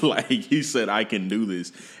did. Like he said, I can do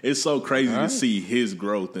this. It's so crazy to see his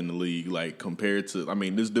growth in the league. Like compared to, I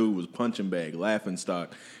mean, this dude was punching bag, laughing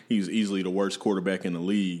stock. He was easily the worst quarterback in the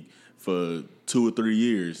league for 2 or 3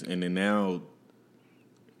 years, and then now,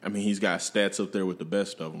 I mean, he's got stats up there with the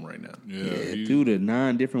best of them right now. Yeah, Due to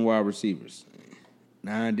 9 different wide receivers.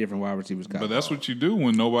 9 different wide receivers got but that's what you do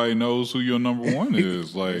when nobody knows who your number 1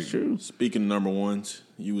 is. Like, true. Speaking of number ones,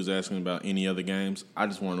 you was asking about any other games. I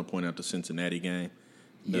just wanted to point out the Cincinnati game,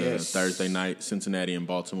 the Thursday night, Cincinnati and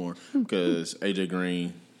Baltimore, because A.J.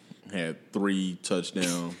 Green had 3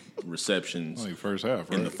 touchdown receptions like first half,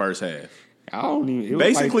 right? in the first half. I don't even. It was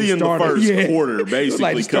Basically like in the first quarter, It was basically.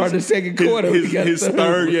 like the start of the second quarter.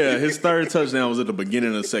 His third touchdown was at the beginning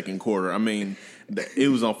of the second quarter. I mean, It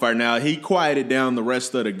was on fire. Now, he quieted down the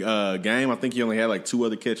rest of the game. I think he only had like 2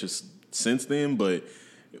 other catches since then, but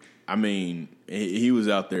I mean, he was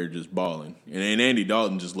out there just balling. And Andy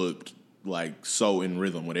Dalton just looked like so in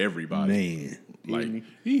rhythm with everybody. Man.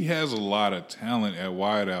 He has a lot of talent at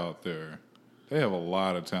wideout there. They have a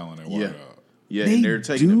lot of talent at wideout. Yeah, and they're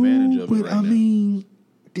taking advantage of it right now. I mean,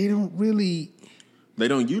 they don't really. They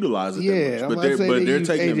don't utilize it that much, but they're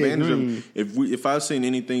taking advantage of it. If I've seen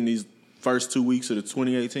anything these first 2 weeks of the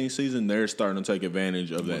 2018 season, they're starting to take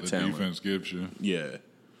advantage of that talent. Defense gives you. Yeah.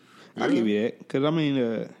 I'll give you that. Because, I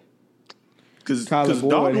mean, because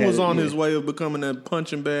Dalton was on his way of becoming that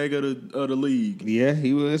punching bag of the league. Yeah,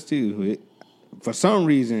 he was too. For some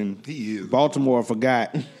reason, Baltimore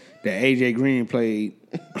forgot that A.J. Green played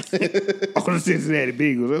on the Cincinnati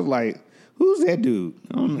Bengals. It was like, who's that dude?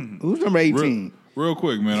 I don't know. Who's number 18? Real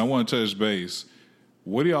quick, man, I want to touch base.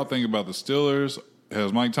 What do y'all think about the Steelers?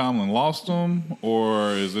 Has Mike Tomlin lost them,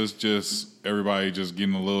 or is this just everybody just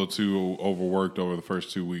getting a little too overworked over the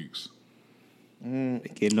first 2 weeks? They're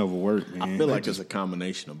getting overworked, man. I feel like it's a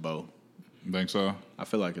combination of both. You think so? I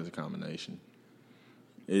feel like it's a combination.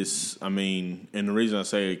 And the reason I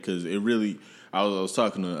say it because it really, I was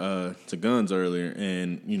talking to Guns earlier,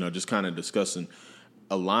 and just kind of discussing.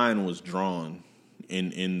 A line was drawn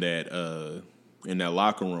in that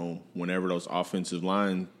locker room whenever those offensive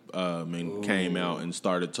line came out and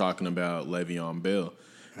started talking about Le'Veon Bell,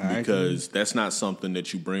 because that's not something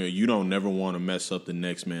that you bring. You don't never want to mess up the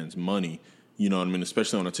next man's money. You know what I mean?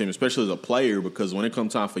 Especially on a team, especially as a player, because when it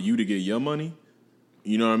comes time for you to get your money,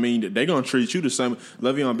 you know what I mean? They're going to treat you the same.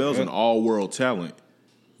 Le'Veon Bell's an all-world talent.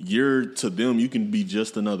 To them, you can be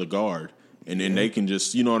just another guard. And then they can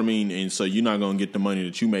just, you know what I mean? And so you're not going to get the money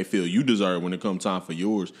that you may feel you deserve when it comes time for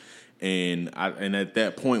yours. And at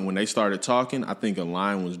that point, when they started talking, I think a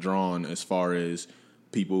line was drawn as far as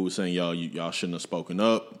people were saying, y'all shouldn't have spoken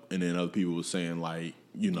up. And then other people were saying, like,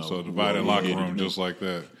 So divided locker room just like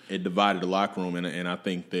that. It divided the locker room. And I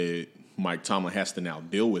think that Mike Tomlin has to now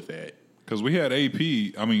deal with that. Because we had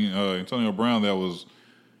Antonio Brown that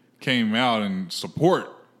came out in support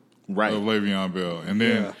of Le'Veon Bell. And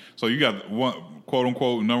then, so you got one, quote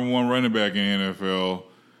unquote, number 1 running back in the NFL.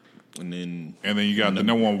 And then you got the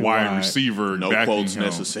number 1 wide receiver backing him.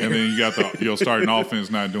 Necessary. And then you got your starting offense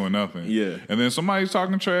not doing nothing. Yeah. And then somebody's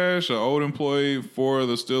talking trash, an old employee for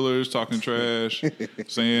the Steelers talking trash,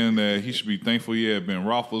 saying that he should be thankful he had Ben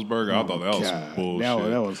Roethlisberger. I thought that was some bullshit.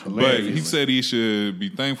 That was hilarious. But he said he should be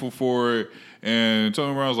thankful for it. And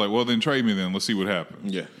Tony Brown was like, well, then trade me then. Let's see what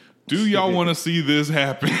happens. Yeah. Do y'all want to see this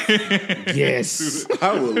happen? Yes.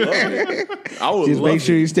 I would love it. Just make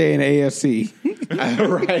sure you stay in the AFC.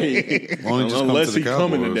 Right. Unless he's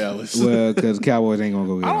coming to Dallas. Well, because Cowboys ain't going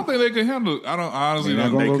to go get him. I don't think they can handle it. I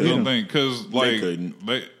don't think because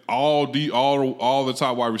all the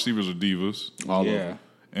top wide receivers are divas. All of them.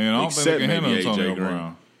 And I don't think they can handle Antonio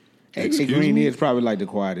Brown. AJ Green is probably like the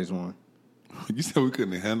quietest one. You said we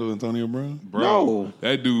couldn't handle Antonio Brown? Bro, no.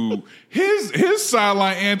 That dude, his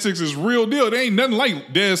sideline antics is real deal. They ain't nothing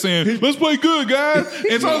like Dad saying, let's play good, guys.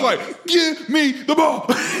 And so I was like, give me the ball.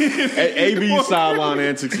 AB's sideline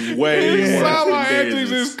antics is way His sideline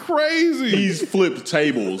antics is crazy. He's flipped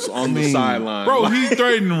tables on the sideline. Bro, he's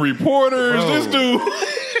threatening reporters. This dude...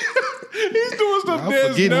 He's doing stuff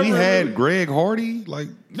that's never... We had Greg Hardy,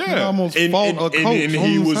 he almost fought a coach and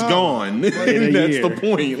he was gone. And that's the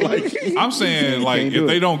point. I'm saying, if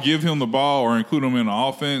they don't give him the ball or include him in the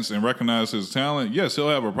offense and recognize his talent, yes, he'll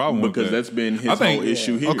have a problem with that. Because that's been his whole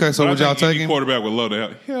issue here. Okay, so would y'all take him? Quarterback would love to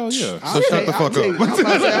have. Hell yeah. So shut the fuck up.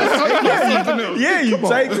 Yeah, you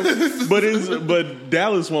take him. But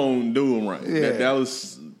Dallas won't do him right. Yeah.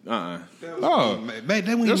 Dallas... Oh, they won't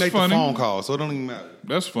even make the phone call, so it don't even matter.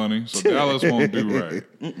 That's funny. So Dallas won't do right.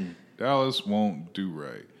 Dallas won't do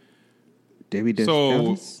right.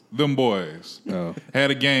 Dallas? Them boys had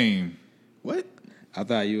a game. What? I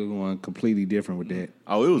thought you were going completely different with that.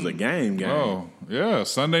 Oh, it was a game. Oh, yeah.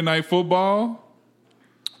 Sunday Night Football.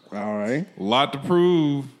 All right. A lot to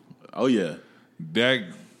prove. Oh, yeah. Dak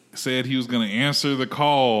said he was going to answer the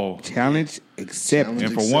call. Challenge accepted.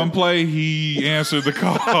 And for one play, he answered the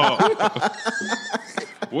call.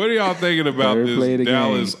 What are y'all thinking about this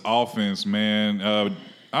Dallas offense, man?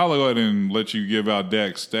 I'll go ahead and let you give out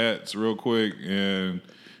Dak's stats real quick, and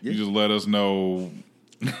you just let us know.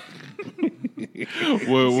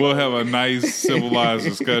 We'll have a nice, civilized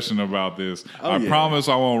discussion about this. I promise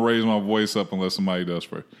I won't raise my voice up unless somebody does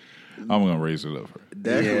first. I'm going to raise it up first.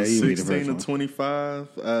 Dak was 16 to 25,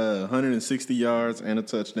 160 yards and a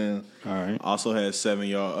touchdown. All right. Also has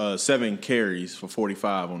 7 carries for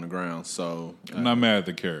 45 on the ground. So not mad at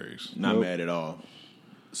the carries. Not mad at all.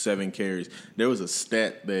 7 carries. There was a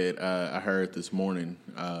stat that I heard this morning.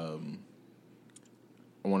 I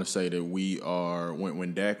want to say that we are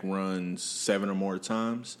when Dak runs 7 or more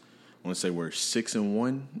times. I want to say we're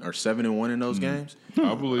 6-1 or 7-1 in those games.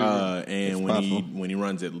 I believe it. And when he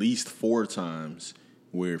runs at least 4 times,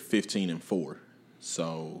 we're 15-4.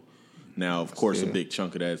 So now, of course, a big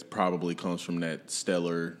chunk of that probably comes from that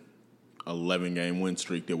stellar 11-game win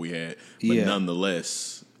streak that we had. But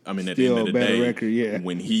nonetheless, I mean, at the end of the day, record,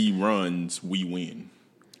 when he runs, we win.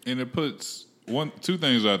 And it puts two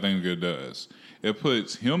things I think it does. It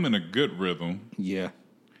puts him in a good rhythm. Yeah.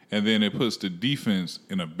 And then it puts the defense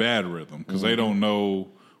in a bad rhythm because they don't know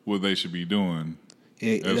what they should be doing.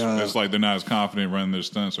 It's like they're not as confident running their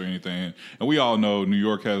stunts or anything. And we all know New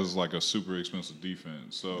York has like a super expensive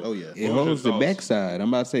defense. So it holds the backside. I'm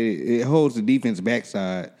about to say it holds the defense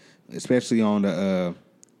backside, especially on the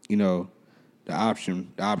the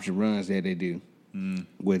option runs that they do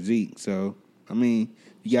with Zeke. So I mean,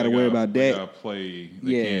 you got to worry about that. They got to play.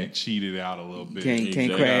 They can't cheat it out a little bit.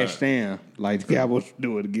 Can't crash down like the Cowboys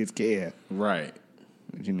do it against Cavs. Right.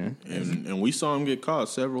 You know, and we saw him get caught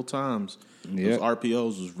several times. Those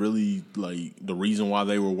RPOs was really like the reason why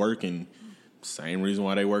they were working. Same reason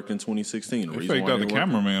why they worked in 2016. They faked out the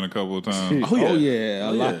cameraman a couple of times.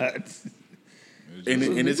 a lot.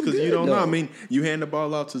 And it's because you don't know. I mean, you hand the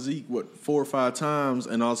ball out to Zeke 4 or 5 times,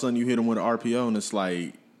 and all of a sudden you hit him with an RPO, and it's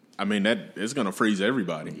like, I mean, that it's gonna freeze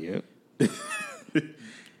everybody. Yep.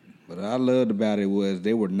 What I loved about it was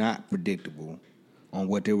they were not predictable on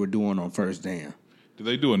what they were doing on first down. Did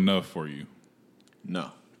they do enough for you?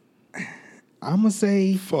 No. I'm gonna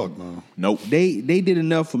say fuck no. Nope. They did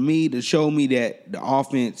enough for me to show me that the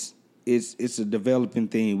offense it's a developing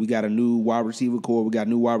thing. We got a new wide receiver core. We got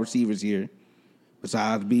new wide receivers here.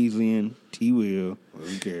 Besides Beasley and T. Will,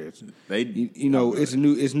 who cares? It's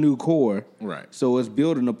a new core, right? So it's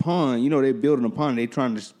building upon. They're building upon. They're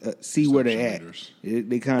trying to see where they're at.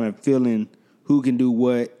 They kind of feeling who can do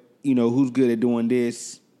what. Who's good at doing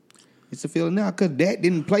this. It's a feeling now because Dak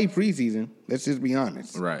didn't play preseason. Let's just be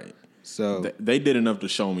honest, right? So they did enough to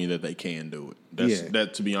show me that they can do it.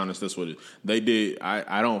 That to be honest, that's what they did.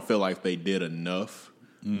 I don't feel like they did enough,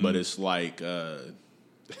 but it's like.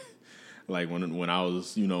 Like when I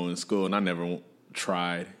was, in school, and I never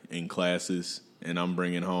tried in classes, and I'm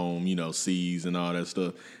bringing home, C's and all that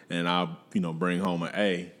stuff, and I, bring home an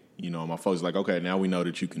A. My folks like, okay, now we know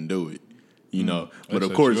that you can do it. But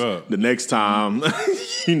of course, the next time,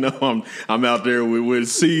 I'm out there with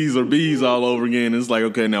C's or B's all over again. It's like,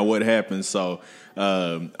 okay, now what happens? So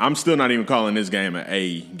I'm still not even calling this game an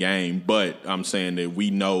A game, but I'm saying that we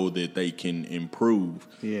know that they can improve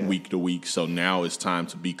week to week. So now it's time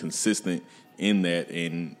to be consistent in that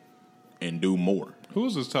and do more. Who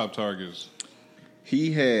was his top targets?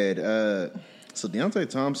 He had so Deontay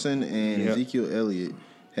Thompson and Ezekiel Elliott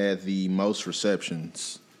had the most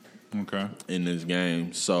receptions. Okay. In this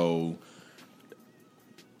game, so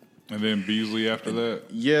and then Beasley after that.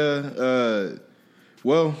 Yeah.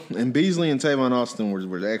 Well, and Beasley and Tavon Austin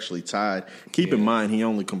were actually tied. Keep in mind, he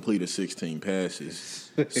only completed 16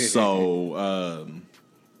 passes. So,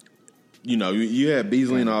 you had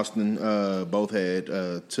Beasley and Austin both had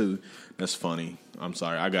 2. That's funny. I'm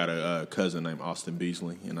sorry. I got a cousin named Austin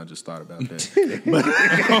Beasley, and I just thought about that.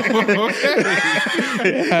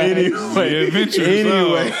 Anyway,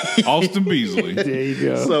 Austin Beasley. There you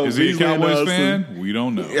go. So is he a Cowboys fan? We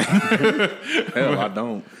don't know. Hell, I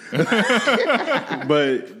don't.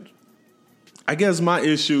 But I guess my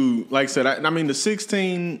issue, like I said, I mean, the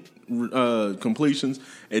 16 completions,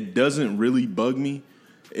 it doesn't really bug me.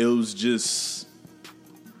 It was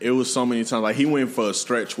so many times. Like, he went for a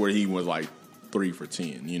stretch where he was like 3 for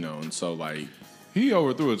 10, and so like he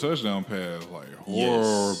overthrew a touchdown pass like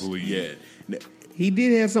horribly. Yes. Yeah, he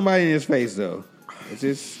did have somebody in his face though. It's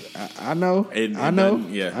just I know. I know.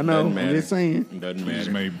 I'm just saying. It doesn't matter. He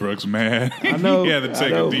just made Brooks mad. I know. He had to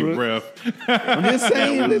take a deep breath. I'm just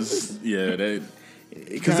saying.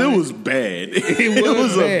 Because it was bad. It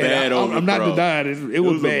was a bad overthrow. I'm not denying it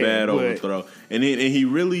was bad. A bad overthrow. And he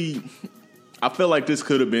really, I feel like this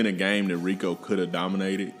could have been a game that Rico could have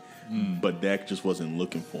dominated, but Dak just wasn't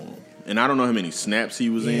looking for him. And I don't know how many snaps he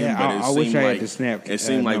was in, but it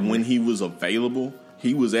seemed like when he was available,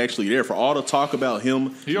 he was actually there. For all the talk about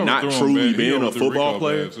him not truly being a football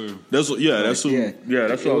player, that's what I was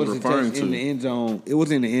referring to. In the end zone, it was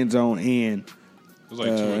in the end zone and it was like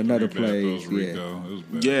another play. It was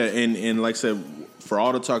bad. Yeah, and like I said, for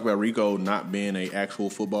all the talk about Rico not being an actual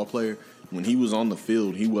football player, when he was on the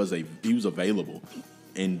field, he was available,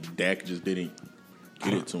 and Dak just didn't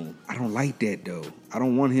get it to him. I don't like that though. I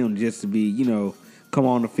don't want him just to be, come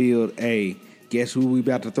on the field, hey, guess who we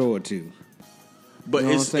about to throw it to? But You know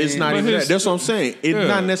what I'm it's saying? not But even his- that. That's what I'm saying. It's Yeah.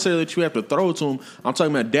 not necessarily that you have to throw to him. I'm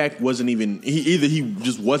talking about Dak wasn't even. He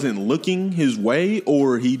just wasn't looking his way,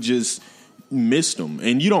 or he just missed him.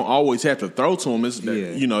 And you don't always have to throw to him. It's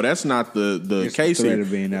that's not the It's case the threat here.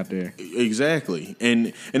 of being out there. Exactly.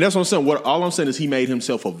 And that's what I'm saying. All I'm saying is he made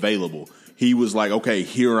himself available. He was like, okay,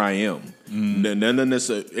 here I am. And at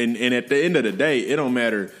the end of the day, it don't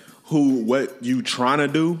matter what you trying to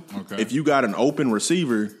do. Okay. If you got an open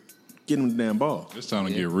receiver, get him the damn ball. It's time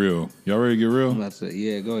to get real. Y'all ready to get real? I'm about to say,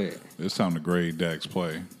 yeah, go ahead. It's time to grade Dak's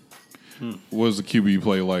play. What's the QB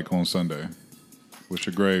play like on Sunday? What's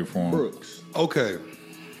your grade for him? Brooks. Okay.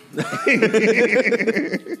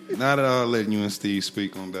 Now that I'll let you and Steve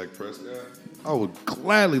speak on Dak Prescott, I would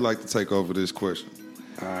gladly like to take over this question.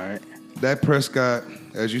 All right. Dak Prescott,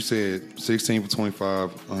 as you said, 16 for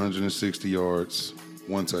 25, 160 yards,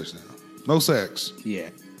 1 touchdown. No sacks. Yeah.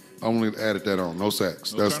 I only added that on. No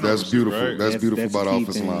sacks. No That's turnovers, beautiful. right? That's beautiful That's about the the key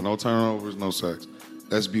offensive thing. line. No turnovers, no sacks.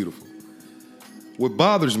 That's beautiful. What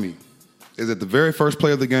bothers me is that the very first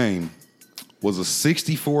play of the game was a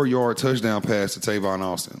 64-yard touchdown pass to Tavon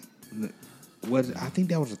Austin. I think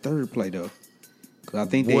that was the third play though. 'Cause I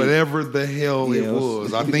think Whatever the hell Yeah, it it was-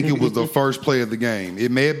 was. I think it was the first play of the game.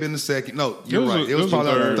 It may have been the second. No, you're right. It was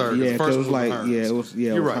probably the third. Yeah, The first it was like Hearns. it was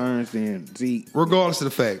You're right. Hearns and Zeke. Regardless of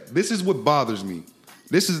the fact, this is what bothers me.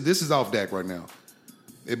 This is off Dak right now.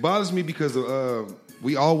 It bothers me because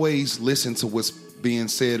we always listen to what's being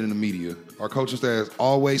said in the media. Our coaching staff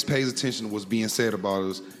always pays attention to what's being said about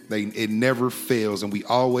us. It never fails, and we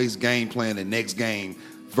always game plan the next game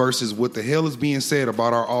versus what the hell is being said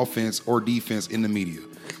about our offense or defense in the media.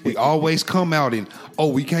 We always come out and,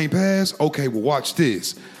 we can't pass? Okay, well, watch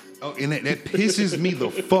this. Oh, and that pisses me the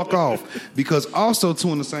fuck off because also, too,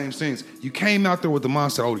 in the same sense, you came out there with the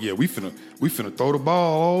mindset, we finna throw the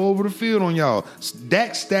ball all over the field on y'all.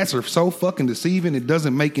 Dak's stats are so fucking deceiving, it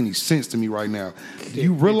doesn't make any sense to me right now. Do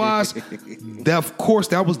you realize that, of course,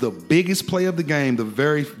 that was the biggest play of the game,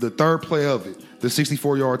 the third play of it, the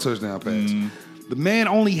 64-yard touchdown pass. The man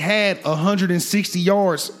only had 160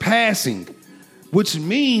 yards passing, which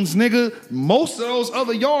means, nigga, most of those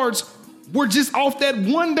other yards were just off that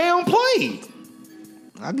one down play.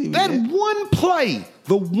 I'll give you That that. one play,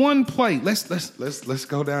 the one play. Let's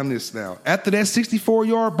go down this now. After that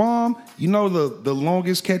 64-yard bomb, you know the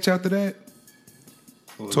longest catch after that?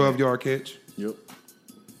 12-yard catch. Yep.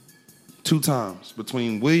 2 times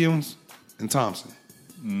between Williams and Thompson.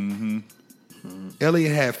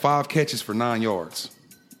 Elliott had 5 catches for 9 yards.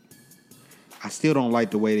 I still don't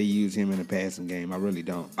like the way they use him in the passing game. I really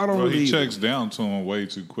don't. I don't Well, really. he checks down to him way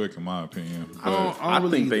too quick, in my opinion. I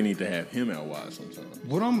think they need to have him out wide sometimes.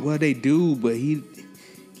 Well, they do, but he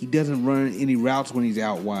doesn't run any routes when he's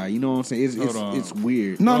out wide. You know what I'm saying? Hold on. It's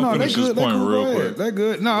weird. No, I'll no, finish that's this good. That's point cool. real Go ahead. quick. That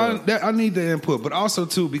good. No, I need the input, but also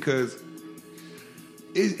too because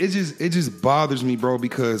it just bothers me, bro.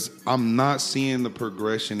 Because I'm not seeing the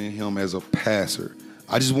progression in him as a passer.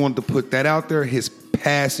 I just wanted to put that out there. His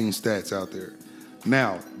passing stats out there.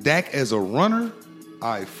 Now, Dak as a runner,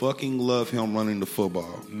 I fucking love him running the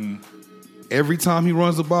football. Every time he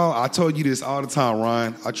runs the ball, I told you this all the time,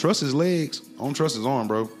 Ryan. I trust his legs. I don't trust his arm,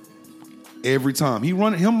 bro. Every time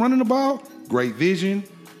him running the ball, great vision.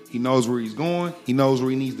 He knows where he's going. He knows where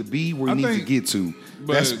he needs to be, where he needs to get to.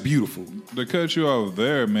 That's beautiful. To cut you off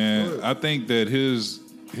there, man, I think that his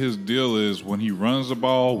deal is when he runs the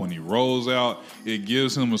ball, when he rolls out, it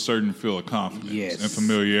gives him a certain feel of confidence and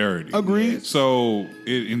familiarity. Agreed. So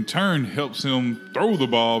it in turn helps him throw the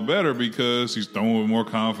ball better because he's throwing with more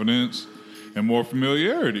confidence and more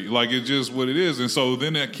familiarity. Like, it's just what it is. And so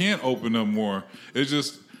then that can't open up more. It's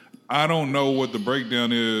just, I don't know what the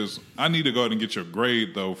breakdown is. I need to go ahead and get your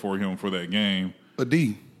grade, though, for him for that game. A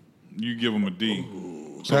D. You give him a D.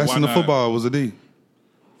 So Passing the why not? football was a D.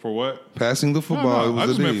 For what? Passing the football, it was I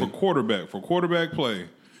just a meant D. for quarterback play.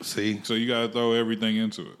 See, So you got to throw everything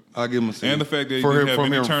into it. I'll give him a C. And the fact that he for didn't him, have for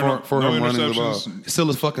any him, for no him running the ball, interceptions. it's still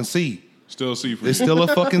a fucking C. Still C for It's you. still a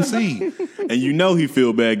fucking C. And you know he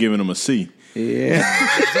feel bad giving him a C. Yeah.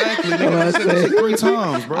 Exactly. Nigga, I said that shit 3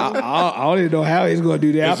 times, bro. I don't even know how he's going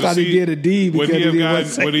to do that. I It's a thought he C. did a D because Would he have didn't gotten, want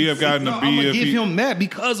to say would he have gotten No, a I'm B gonna if give he? him that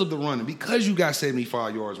because of the running, because you got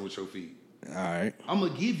 75 yards with your feet. All right. I'm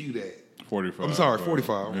gonna give you that. 45. I'm sorry, but,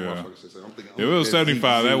 45. Yeah. I'm thinking, If it was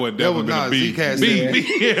 75, that would definitely been a B. Zeke had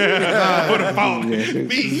B. Yeah. Would have fallen.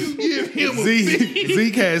 B, you give him a B.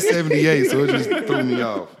 Zeke had 78, so it just threw me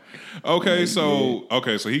off. Okay, so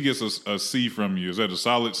he gets a C from you. Is that a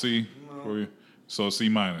solid C for you? So C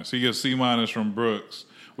minus. He gets C minus from Brooks.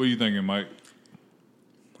 What are you thinking, Mike?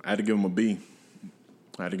 I had to give him a B.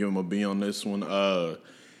 I had to give him a B on this one.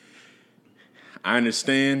 I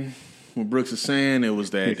understand what Brooks is saying. It was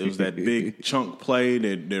that big chunk play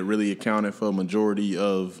that really accounted for a majority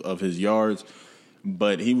of his yards,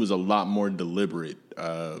 but he was a lot more deliberate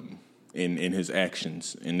in his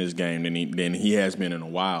actions in this game than he has been in a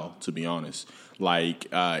while, to be honest. Like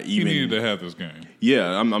even he needed to have this game.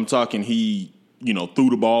 Yeah, I'm talking he threw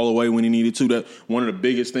the ball away when he needed to. That one of the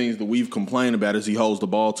biggest things that we've complained about is he holds the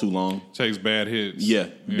ball too long. Takes bad hits. Yeah.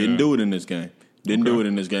 Didn't do it in this game. Do it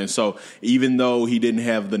in this game. So even though he didn't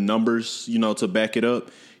have the numbers, to back it up,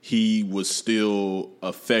 he was still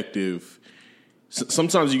effective.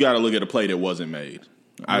 Sometimes you got to look at a play that wasn't made.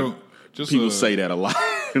 People say that a lot.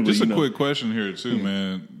 Just a quick question here too,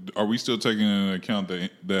 man. Are we still taking into account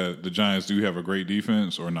that the Giants do have a great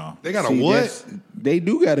defense or not? They got a what? They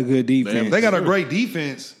do got a good defense. They got a great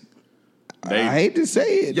defense. I hate to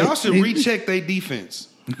say it. Y'all should recheck their defense.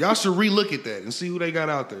 Y'all should relook at that and see who they got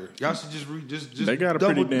out there. Y'all should just they got a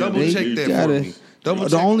double check that for me.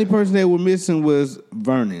 The only person that was missing was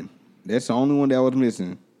Vernon. That's the only one that was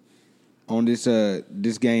missing on this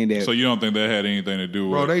game. So you don't think that had anything to do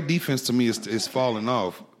with? Bro, their defense to me is falling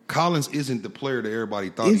off. Collins isn't the player that everybody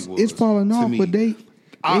thought he was. It's falling off, but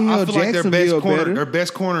I feel like their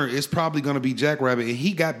best corner is probably going to be Jackrabbit, and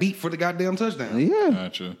he got beat for the goddamn touchdown. Yeah,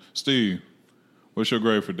 gotcha. Steve, what's your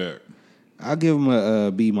grade for Dak? I'll give him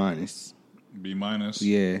a B minus. B minus.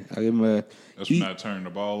 Yeah, I'll give him a. That's for not turning the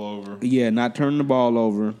ball over. Yeah, not turning the ball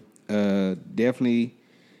over. Definitely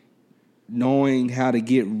knowing how to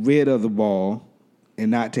get rid of the ball and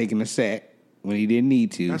not taking a sack when he didn't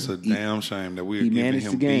need to. That's a damn shame that we're giving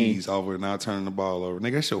him B's over not turning the ball over.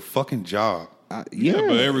 Nigga, that's your fucking job. Yeah,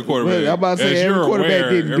 but every quarterback, I'm about to say, every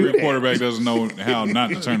quarterback doesn't know how not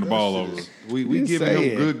to turn the ball over. We giving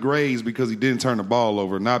him good grades because he didn't turn the ball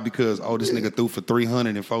over, not because this nigga threw for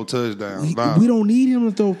 304 touchdowns. We don't need him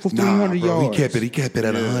to throw for 300 yards. He kept it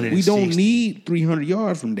at 160. We don't need 300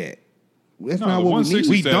 yards from that. That's not what we need.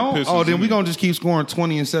 We don't. Then we're going to just keep scoring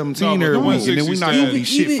 20 and 17 every week, and then we're not going to be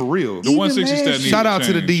shit for real. The 160 stat. Shout out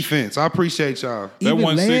to the defense. I appreciate y'all. That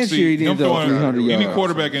 160. Last year he didn't throw 300 yards. Any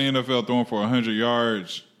quarterback in the NFL throwing for 100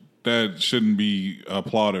 yards, that shouldn't be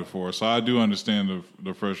applauded for. So I do understand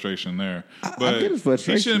the frustration there. But I get his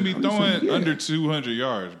frustration. He shouldn't be throwing under 200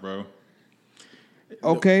 yards, bro.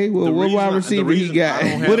 Okay, well, what wide receiver he got?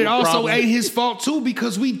 But it also ain't his fault too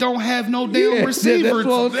because we don't have no damn receivers.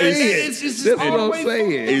 That's what I'm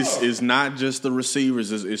saying. It's not just the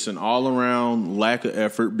receivers. It's an all around lack of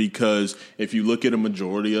effort because if you look at a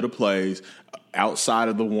majority of the plays outside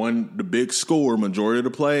of the big score, majority of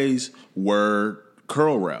the plays were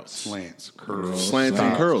curl routes, slants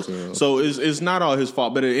and curls. So it's not all his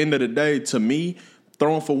fault. But at the end of the day, to me,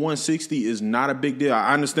 throwing for 160 is not a big deal.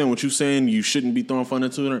 I understand what you're saying. You shouldn't be throwing for under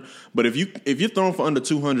 200. But if you're throwing for under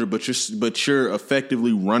 200, but you're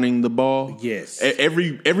effectively running the ball, yes.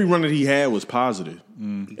 Every run that he had was positive.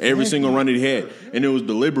 Every single run that he had, and it was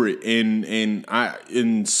deliberate.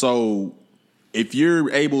 And so if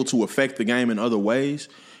you're able to affect the game in other ways,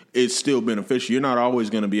 it's still beneficial. You're not always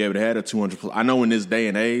going to be able to have a 200. I know in this day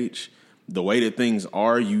and age, the way that things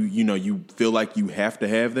are, you feel like you have to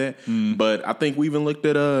have that. But I think we even looked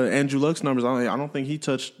at Andrew Luck's numbers. I don't think he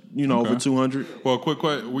touched over 200. Well, quick,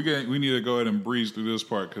 we need to go ahead and breeze through this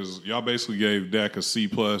part because y'all basically gave Dak a C+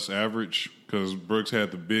 average because Brooks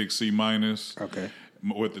had the big C-. Okay.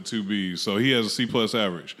 With the 2 Bs, so he has a C+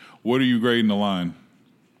 average. What are you grading the line?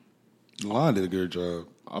 The line did a good job.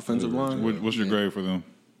 Offensive line. What's your grade for them?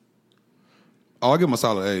 I'll give them a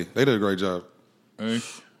solid A. They did a great job. A.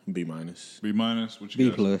 B-. B-. What you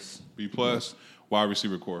got? B+. B+. Wide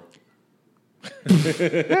receiver core.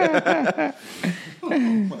 Oh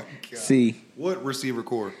my God. C. What receiver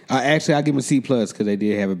core? Actually, I'll give him a C+ because they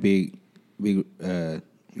did have a big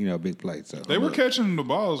play. So they were catching the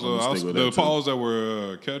balls. The balls that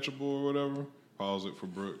were catchable or whatever. Pause it for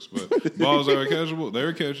Brooks, but balls that were catchable, they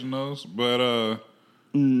were catching those. But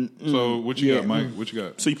so what you got, Mike? What you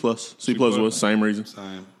got? C+. C+ was same reason.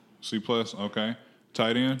 Same. C+. Okay.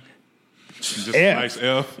 Tight end. Just F. a nice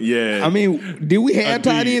F. Yeah. I mean, did we have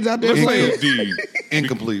tight ends out there Let's playing? say a D.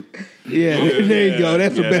 Incomplete. There you go.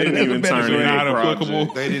 That's a better. Not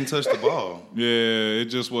applicable. They didn't touch the ball. Yeah, it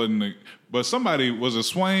just wasn't. But somebody was a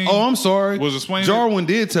Swain. Oh, I'm sorry. Was a Swain? Jarwin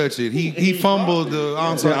did touch it. He fumbled the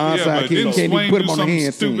onside. Yeah, but didn't Can Swain put do him on the something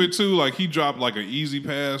hand stupid too? Like he dropped like an easy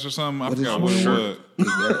pass or something. I forgot what it was.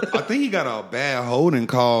 I think he got a bad holding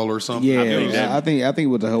call or something. Yeah, I think it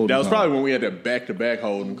was a holding. That was call. probably when we had that back-to-back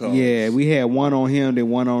holding call. Yeah, we had one on him, then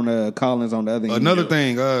one on Collins on the other. Another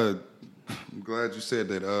thing, I'm glad you said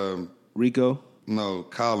that. Rico? No,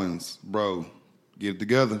 Collins, bro, get it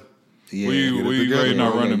together. Yeah, Were you grading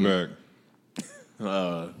our running back?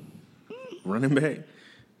 Running back,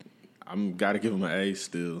 I'm got to give him an A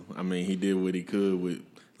still. I mean, he did what he could with.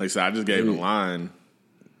 Like I said, I just gave him a line.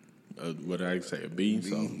 What did I say? A B.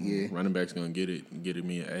 So running back's gonna get it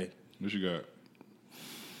me an A. What you got?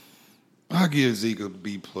 I give Zeke a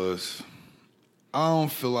B plus. I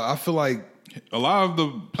feel like a lot of the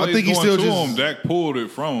plays I think he still to just him, Dak pulled it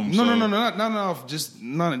from him. No, not just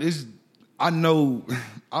none of this. I know.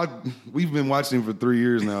 We've been watching him for 3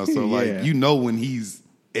 years now, so like you know when he's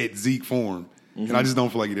at Zeke form, and I just don't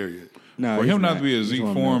feel like he's there yet. No, for him not to be a Zeke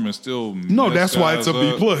form and still that's why it's a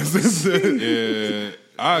B plus. Yeah,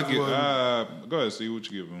 go ahead, see what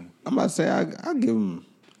you give him. I'm about to say I give him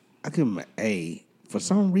an A. For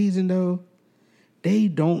some reason though, they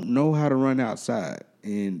don't know how to run outside,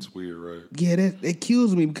 and It's weird, right? yeah, that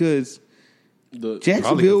kills me because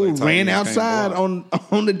Jacksonville ran outside on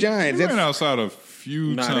the Giants. They ran outside a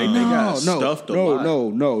few times. They got stuffed a lot.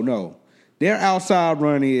 No. Their outside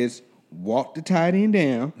run is walk the tight end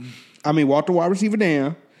down. Walk the wide receiver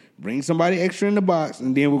down, bring somebody extra in the box,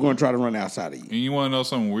 and then we're going to try to run outside of you. And you want to know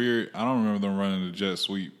something weird? I don't remember them running the jet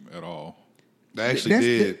sweep at all. They actually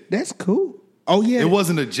did. That's cool. Oh yeah, it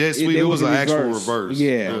wasn't a jet sweep. It was an actual reverse.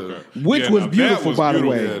 Yeah, Okay. which was beautiful, by the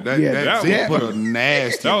way. That put a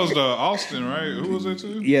nasty. That was the Austin, right? Who was it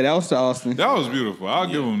too? Yeah, that was the Austin. That was beautiful. I'll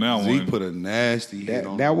give him that one. Zeke put a nasty hit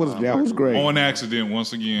on that was great. On accident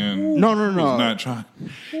once again. No. Was not trying.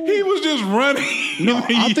 He was just running. No,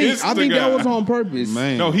 I think that was on purpose.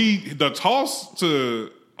 Man. No, the toss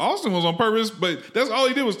to Austin was on purpose, but that's all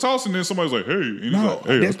he did was toss, and then somebody's like, "Hey," and he's like,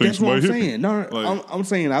 "Hey, I think that's what I'm somebody hit me." saying. No, Like, I'm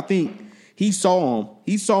saying I think he saw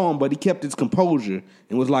him, but he kept his composure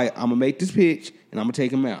and was like, "I'm gonna make this pitch and I'm gonna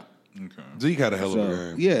take him out." Okay. Zeke had a hell of a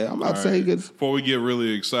game. Yeah, I'm about to say because before we get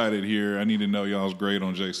really excited here, I need to know y'all's grade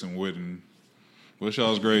on Jason Witten. What's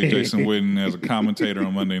y'all's grade, Jason Witten, as a commentator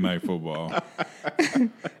on Monday Night Football?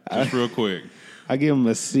 Just real quick. I give him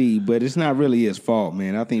a C, but it's not really his fault,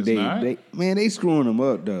 man. I think they screwing him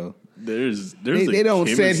up though. They don't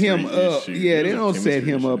set him up. Yeah, they don't set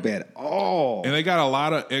him up at all. And they got a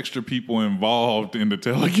lot of extra people involved in the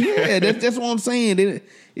telecast. Yeah, that's what I'm saying.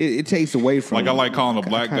 It takes away from. Like I like calling a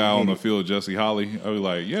black guy on the field Jesse Holly. I was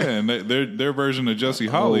like, yeah, and their version of Jesse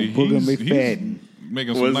Holly, he's making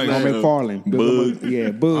some nice.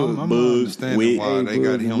 McFarlane, Bug. I'm not understanding why they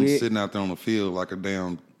got him sitting out there on the field like a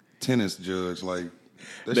damn tennis judge. Like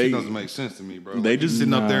that shit doesn't make sense to me, bro. They just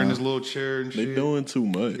sitting up there in this little chair and shit. They doing too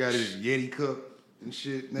much. He got his Yeti cup and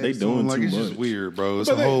shit. They doing like too it's much. just weird, bro. It's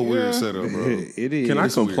a whole weird setup, bro. It is. Can I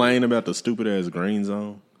complain about the stupid ass green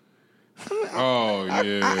zone? Oh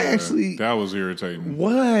yeah, I actually that was irritating.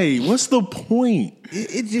 Why? What's the point?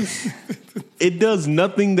 It just it does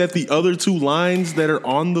nothing that the other two lines that are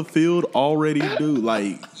on the field already do.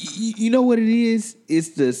 Like you know what it is? It's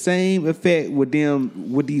the same effect with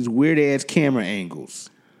them with these weird ass camera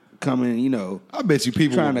angles coming. You know, I bet you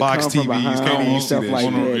people trying with to box come from TVs behind can't even and see stuff that like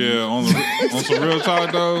shit. that. Yeah, on some real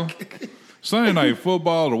talk though. Sunday Night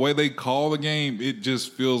Football, the way they call the game, it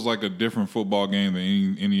just feels like a different football game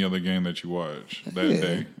than any other game that you watch that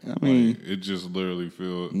day. I mean, it just literally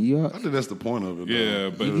feels. I think that's the point of it. Though. Yeah,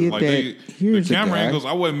 but You get like that. the Here's a camera guy. angles,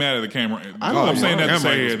 I wasn't mad at the camera. don't I'm saying that to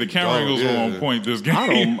say angles. the camera angles were on point this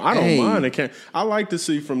game. I don't Hey. mind. I like to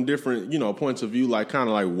see from different points of view, like kind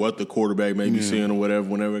of like what the quarterback may be seeing or whatever.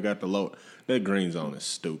 Whenever it got the low, that green zone is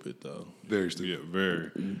stupid though. Very stupid. Yeah, very.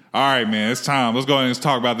 All right, man, it's time. Let's go ahead and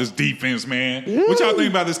talk about this defense, man. What y'all think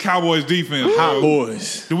about this Cowboys defense? Hot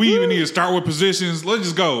boys. Do we even need to start with positions? Let's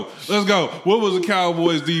just go. Let's go. What was the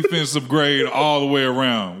Cowboys' defensive grade all the way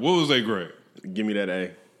around? What was their grade? Give me that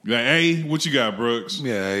A. That A? What you got, Brooks?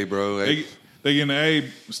 Yeah, hey, bro. Hey. They getting an A.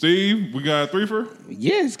 Steve, we got a 3 for?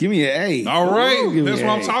 yes, give me an A. All right. Ooh, give me That's an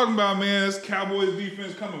what I'm A. talking about, man. This Cowboys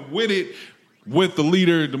defense coming with it, with the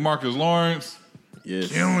leader, DeMarcus Lawrence. Yes.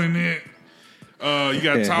 Killing it. You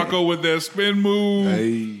got Taco with that spin move.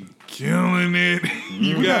 Hey. Killing it.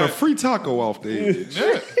 You got a free taco off the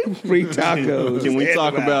edge. Free tacos. Can we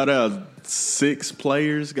talk about 6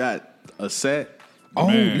 players got a sack?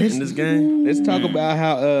 Man. in this game? Let's talk about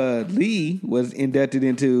how Lee was inducted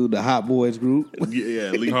into the Hot Boys group.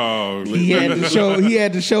 Yeah, Lee. Oh, He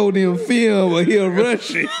had to show them film or he'll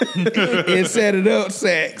rush it and set it up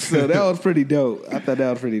sacks. So that was pretty dope. I thought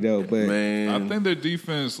that was pretty dope. But Man, I think their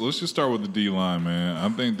defense. Let's just start with the D line, man. I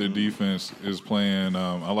think their defense is playing.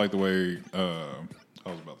 I like the way. I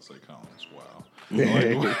was about to say Collins. Wow.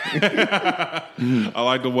 I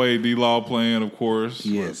like the way D-Law playing, of course.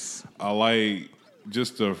 yes. I like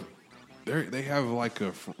just they have like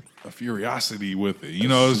a furiosity with it. You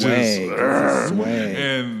know, it's Swag. just Swag.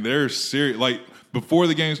 and they're serious. Like before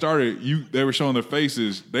the game started, they were showing their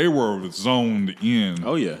faces. They were zoned in.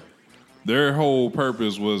 oh yeah. Their whole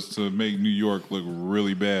purpose was to make New York look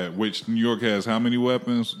really bad, which New York has how many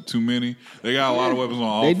weapons? Too many. They got a lot of weapons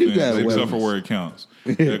on offense, except for where it counts.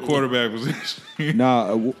 At quarterback position.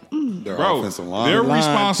 Their offensive line. They're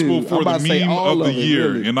responsible for the meme of the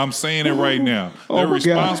year, really. And I'm saying it right now. They're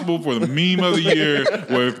responsible for the meme of the year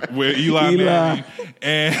with Eli Manning.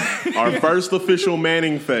 And our first official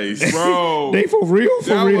Manning face. Bro. They for real?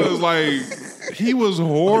 That was like, he was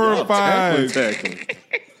horrified. Tackling.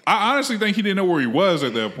 I honestly think he didn't know where he was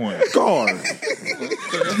at that point. God.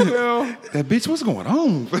 That bitch, what's going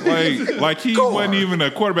on? Like he wasn't even a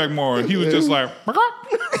quarterback more. He was just like,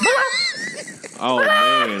 oh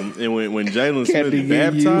man! And when Jalen Smith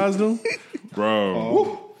baptized him,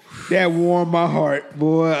 bro, that warmed my heart,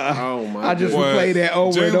 boy. Oh my! I just replay that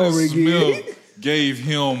over and over again. Smith gave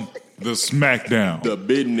him the smackdown, the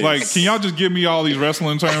business. Like, can y'all just give me all these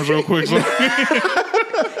wrestling terms real quick?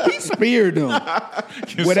 He speared him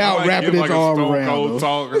without wrapping his arm around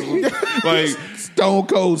him. Like Stone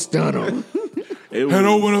Cold stun him. Head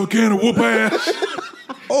over a can of whoop ass.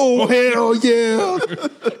 Oh hell yeah!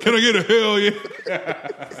 Can I get a hell yeah,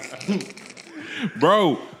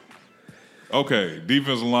 bro? Okay,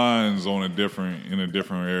 defensive lines in a different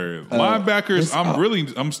area. Linebackers,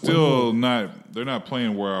 I'm still not. They're not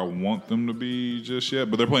playing where I want them to be just yet,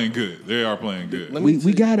 but they're playing good. They are playing good.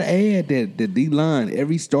 We got to add that the D line.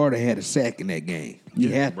 Every starter had a sack in that game.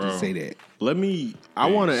 You have to say that. I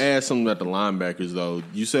want to add something about the linebackers though.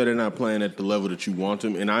 You said they're not playing at the level that you want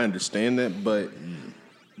them, and I understand that, but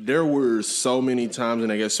there were so many times,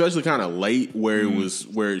 and I guess especially kind of late where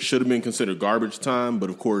it should have been considered garbage time, but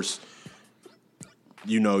of course.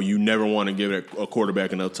 You never want to give a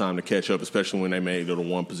quarterback enough time to catch up, especially when they made it a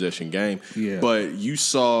one-possession game. Yeah. But you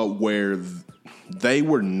saw where they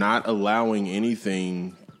were not allowing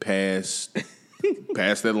anything past that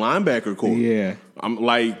linebacker core. Yeah.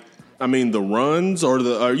 The runs or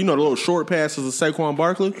the little short passes of Saquon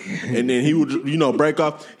Barkley, and then he would break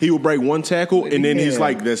off. He would break one tackle, and then he's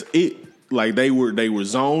like, "That's it." Like they were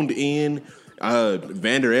zoned in.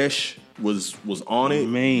 Van Der Esch was on it,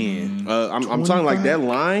 man. I'm talking like that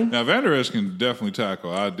line. Now Van Der Esch can definitely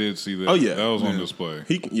tackle. I did see that. Oh yeah, that was on display.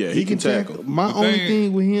 He can tackle. My only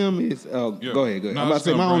thing with him is go ahead. No, I'm about to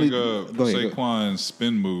say my only. Saquon's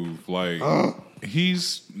spin move, like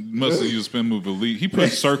he's must have used a spin move at least. He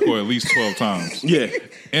put circle at least 12 times. Yeah,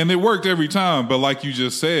 and it worked every time. But like you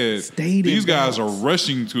just said, these guys are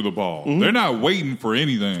rushing to the ball. Mm-hmm. They're not waiting for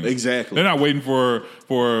anything. Exactly. They're not waiting for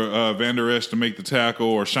Van Der Esch to make the tackle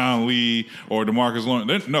or Sean Lee or DeMarcus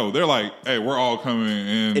Lawrence. They're like, hey, we're all coming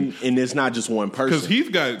in. And it's not just one person.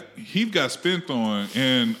 Because Heath got spent on,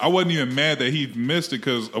 and I wasn't even mad that he missed it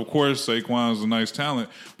because, of course, Saquon's a nice talent.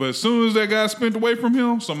 But as soon as that guy spent away from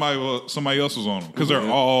him, somebody else was on him because they're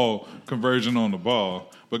all converging on the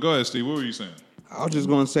ball. But go ahead, Steve. What were you saying? I was just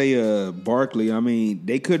going to say Barkley.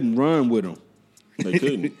 They couldn't run with him. They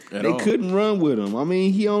couldn't at all. They couldn't run with him.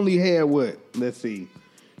 He only had what? Let's see.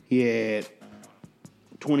 He had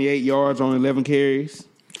 28 yards on 11 carries.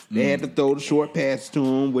 They had to throw the short pass to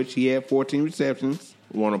him, which he had 14 receptions.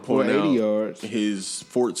 Want to point for 80 out yards. His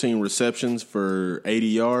 14 receptions for 80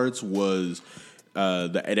 yards was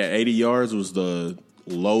that 80 yards was the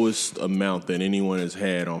lowest amount that anyone has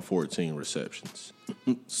had on 14 receptions.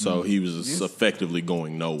 So he was effectively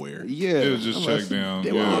going nowhere. Yeah, it was just checked down.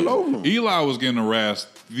 They were all over him. Eli was getting harassed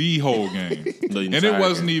the whole game, and it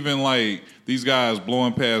wasn't even like these guys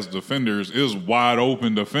blowing past defenders. It was wide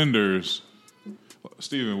open defenders.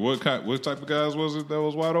 Steven, what type of guys was it that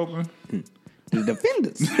was wide open? The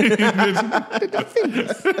defenders.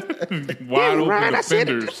 Wide open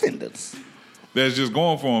defenders. That's just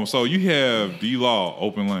going for him. So you have D-Law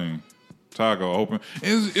open lane. Taco open.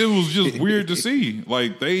 It was just weird to see.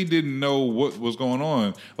 Like they didn't know what was going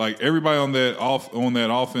on. Like everybody on that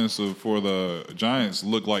offensive for the Giants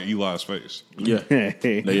looked like Eli's face. Yeah,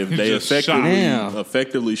 they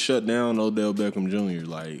effectively shut down Odell Beckham Jr.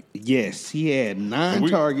 Like yes, he had 9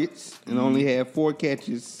 targets and only had 4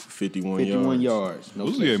 catches, 51 yards. No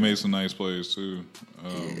Uzi made some nice plays too.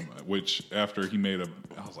 Which after he made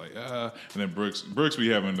I was like, and then Brooks be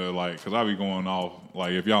having to because I be going off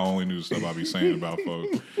like if y'all only knew the stuff I be saying about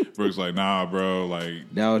folks. Brooks like, nah, bro,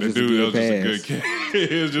 like that was just a good catch.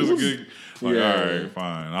 It was just a good. Like, all right,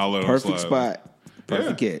 fine, I'll let him slide. Perfect spot.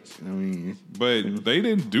 Perfect catch. But they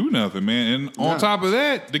didn't do nothing, man. And on top of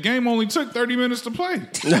that, the game only took 30 minutes to play.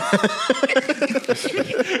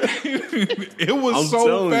 It was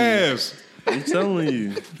so fast. I'm telling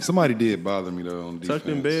you. Somebody did bother me though on defense. Tucked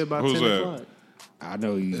in bed by 10 o'clock. I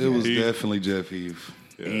know you. It was definitely Jeff Heath.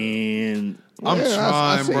 Yeah. And I'm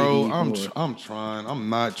trying, bro. I'm trying. I'm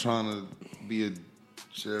not trying to be a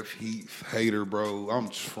Jeff Heath hater, bro. I'm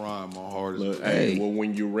trying my hardest. Look, hey, well,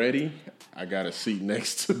 when you're ready, I got a seat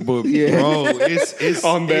next to. But bro, it's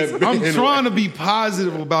on that. I'm trying to be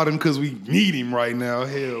positive about him because we need him right now.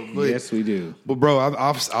 Hell, but, yes, we do. But bro,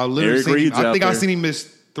 I literally seen him, I think I seen him miss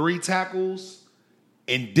 3 tackles,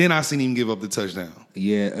 and then I seen him give up the touchdown.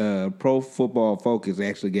 Yeah, Pro Football Focus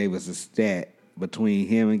actually gave us a stat between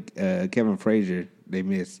him and Kevin Frazier. They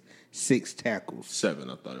missed 6 tackles. 7,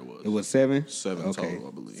 I thought it was. It was 7? 7 total,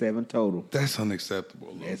 I believe. 7 total. That's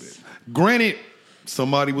unacceptable a little bit. Granted,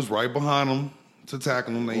 somebody was right behind him to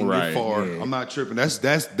tackle him. They didn't get far. Yeah. I'm not tripping.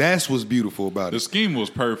 That's what's beautiful about it. The scheme was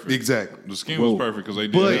perfect. Exactly. The scheme was perfect because they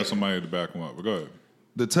did have somebody to back them up. But go ahead.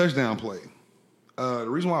 The touchdown play. The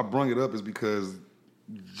reason why I brung it up is because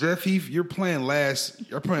Jeff Heath, you're playing last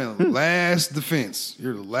defense.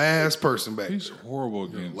 You're the last person back. He's horrible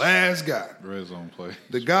against last guy. Red zone play.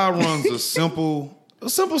 The guy runs a simple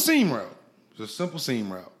seam route. It's a simple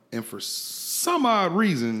seam route. And for some odd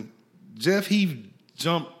reason, Jeff Heath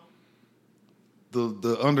jumped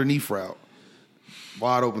the underneath route.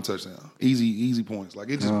 Wide open touchdown. Easy points. Like,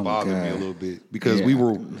 it just bothered me a little bit because we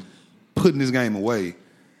were putting this game away.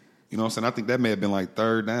 You know what I'm saying? I think that may have been like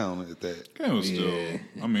 3rd down at that. It was still.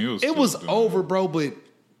 I mean, it was over, bro. But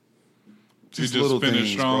just little finish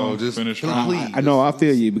things, strong. bro. Just finish strong. please. I know. I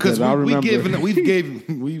feel you because I remember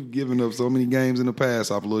we've given up so many games in the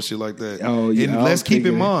past off a little shit like that. Oh yeah. And let's keep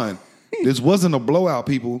in mind, this wasn't a blowout,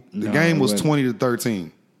 people. The game was 20-13.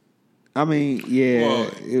 I mean, yeah,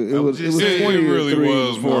 Well, it was. It was. It really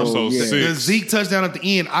was more so 6. The Zeke touchdown at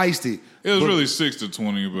the end iced it. It was really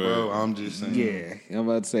 6-20, but bro, I'm just saying. Yeah, I'm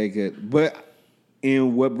about to say good, but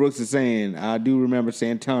in what Brooks is saying, I do remember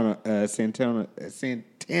Santana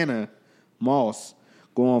Moss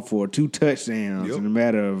going for 2 touchdowns in a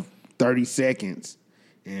matter of 30 seconds,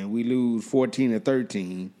 and we lose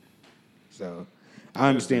 14-13. So I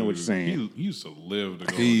understand what you're saying. He used to live to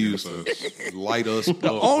go He against used us. to light us up.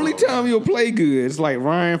 The only time you'll play good is like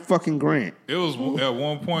Ryan fucking Grant. It was at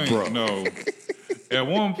one point, no. At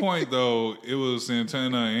one point, though, it was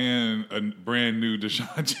Santana and a brand new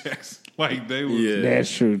Desean Jackson. Like, they were. Yeah. That's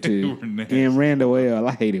true, too. And Randall L.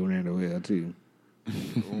 I hated Randall L. too.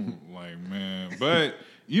 Like, man. But,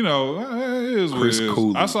 you know, it is what it is.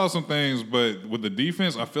 Cooley. I saw some things, but with the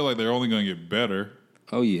defense, I feel like they're only going to get better.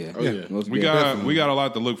 Oh, yeah. We got a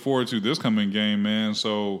lot to look forward to this coming game, man.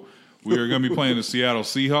 So we are going to be playing the Seattle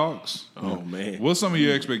Seahawks. Oh, man. What's some of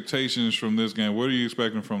your expectations from this game? What are you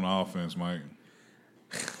expecting from the offense, Mike?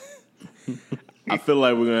 I feel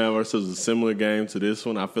like we're gonna have ourselves a similar game to this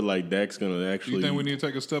one. I feel like Dak's gonna actually. You think we need to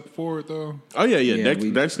take a step forward, though? Oh yeah.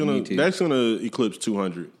 Dak's gonna eclipse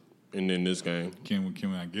 200, and then this game. Can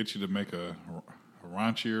I get you to make a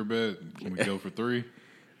raunchier bet? Can we go for 3?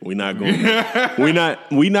 We're not going.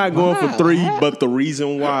 we're not going for 3. But the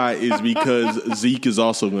reason why is because Zeke is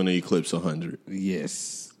also going to eclipse 100.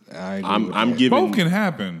 Yes, I'm giving. Both can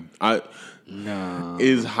happen. No.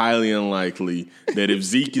 It's highly unlikely that if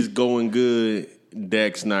Zeke is going good,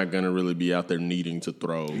 Dak's not going to really be out there needing to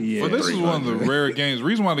throw. Yeah. But this is one of the rare games. The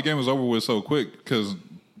reason why the game was over with so quick because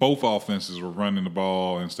both offenses were running the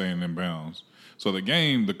ball and staying in bounds. So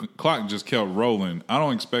the clock just kept rolling. I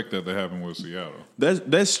don't expect that to happen with Seattle.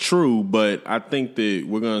 That's true, but I think that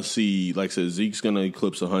we're going to see, like I said, Zeke's going to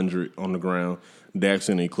eclipse 100 on the ground. Dak's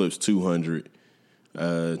going to eclipse 200,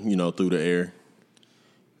 through the air.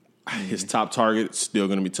 His top target's still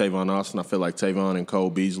going to be Tavon Austin. I feel like Tavon and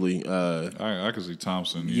Cole Beasley. I can see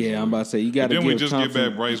Thompson. Easily. Yeah, I'm about to say you got to. Didn't we just get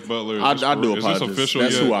back Bryce Butler? I do apologize. Is this official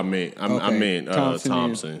That's yet? who I meant. I meant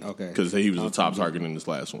Thompson. Okay, because he was the top target in this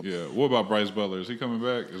last one. Yeah. What about Bryce Butler? Is he coming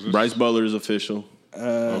back? Bryce Butler is official.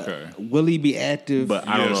 Okay. Will he be active? But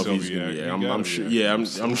I don't know if he's going to be. I'm sure. Yeah, I'm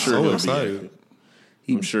sure he'll be active.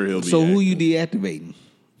 I'm sure he'll be. So active. who you deactivating?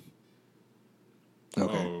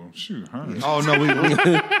 Okay. Oh shoot! Oh no,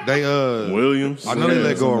 they Williams. I know they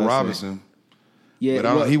let go of Robinson. Yeah,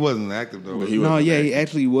 but he wasn't active though. He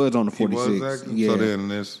actually was on the 46. He was active? Yeah. So then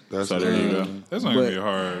that's there you go. That's not gonna be a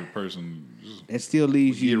hard person. It still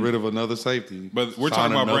leaves you get rid of another safety. But we're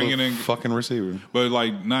talking about bringing in fucking receiver. But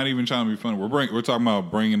like, not even trying to be funny. We're talking about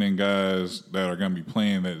bringing in guys that are gonna be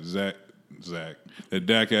playing that that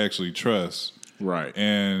Dak actually trusts. Right.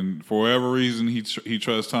 And for whatever reason, he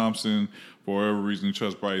trusts Thompson. For whatever reason, he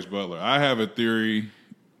trusts Bryce Butler. I have a theory.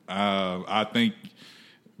 I think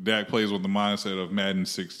Dak plays with the mindset of Madden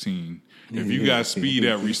 16. If you got speed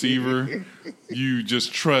at receiver, you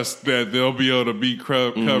just trust that they'll be able to beat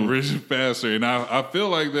coverage faster. And I feel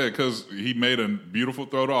like that because he made a beautiful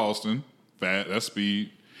throw to Austin. That's speed.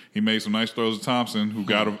 He made some nice throws to Thompson, who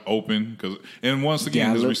got him open. And once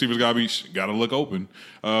again, his receivers got to look open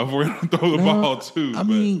for him to throw the ball too. I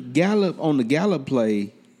mean, Gallup on the Gallup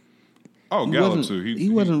play. Oh, Gallup too. He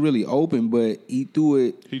wasn't really open, but he threw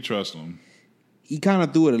it. He trusts him. He kind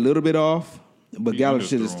of threw it a little bit off, but Gallup just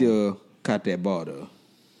should have threw still caught that ball though.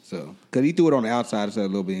 So, because he threw it on the outside instead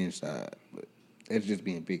of a little bit inside, but that's just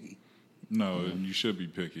being picky. No, you should be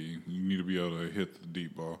picky. You need to be able to hit the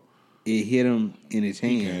deep ball. It hit him in his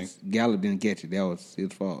hands. Gallup didn't catch it. That was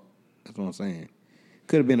his fault. That's what I'm saying.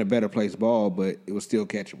 Could have been a better placed ball, but it was still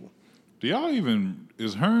catchable.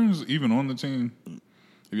 Is Hearns even on the team?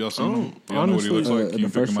 Have y'all seen him? Y'all know what he looks like? Can you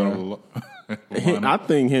pick him out of the lineup? I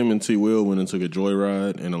think him and T. Will went and took a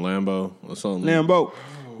joyride in a Lambo or something. Lambo.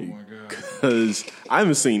 Oh my god! Because I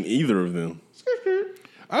haven't seen either of them.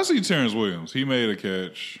 I see Terrence Williams. He made a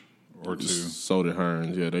catch or two. So did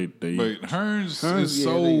Hearns. Yeah, they But Hearns is yeah,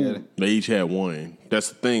 so. They each had one. That's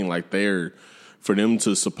the thing. Like for them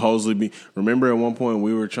to supposedly be. Remember at one point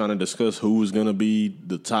we were trying to discuss who was going to be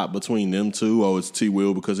the top between them two. Oh, it's T.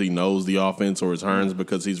 Will because he knows the offense, or it's Hearns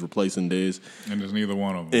because he's replacing Dez. And it's neither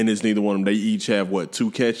one of them. And it's neither one of them. They each have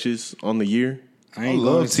 2 catches on the year. I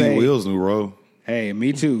love T. Will's new role. Hey,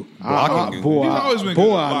 me too. Blocking. He's always been good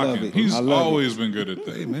at I love blocking. it. He's I love always been good at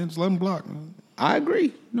that. Hey man, just let him block, man. I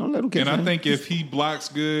agree. Don't let him catch And I him. think if he blocks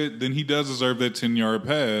good, then he does deserve that 10-yard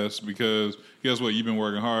pass because guess what? You've been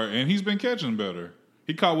working hard, and he's been catching better.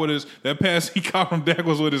 He caught that pass he caught from Dak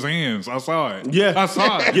was with his hands. I saw it. Yeah. I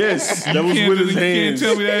saw it. Yes, that was with his hands. You can't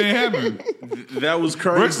tell me that ain't happened. That was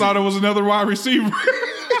crazy. Rick thought it was another wide receiver.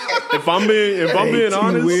 If I'm being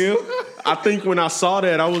honest, Will. I think when I saw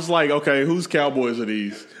that, I was like, okay, whose Cowboys are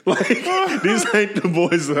these? Like, these ain't the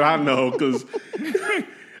boys that I know. Because,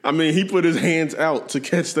 I mean, he put his hands out to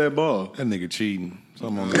catch that ball. That nigga cheating.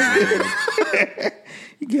 Something on that.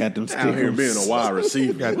 You got them Out here stickers. being a wide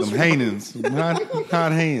receiver. Got them hands,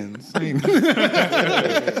 not hands.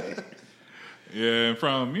 Yeah, and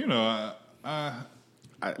from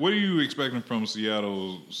what are you expecting from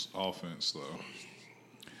Seattle's offense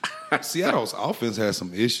though? Seattle's offense has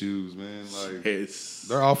some issues, man. Like It's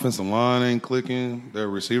their offensive line ain't clicking. Their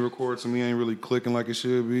receiver corps to me ain't really clicking like it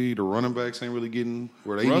should be. The running backs ain't really getting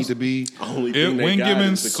where they need to be. only thing they When got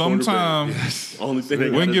given is the some time, Only thing they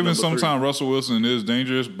got when is given number some 3. time, Russell Wilson is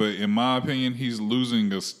dangerous. But in my opinion, he's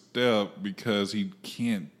losing a step because he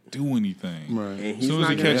can't do anything. Right. And As he's soon as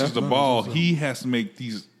he not gonna catches have- the ball, he has to make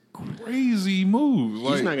these crazy moves. He's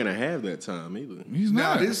Like not going to have that time either. he's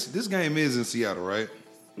Now not. this game is in Seattle, right?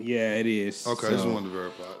 Yeah, it is. Okay, I just wanted to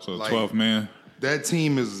verify. So Like, 12th man. that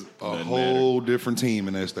team is a Doesn't whole different team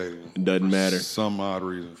in that stadium. It doesn't matter. For some odd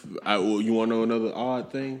reason. You want to know another odd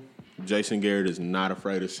thing? Jason Garrett is not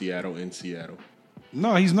afraid of Seattle in Seattle.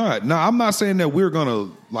 No, he's not. No, I'm not saying that we're gonna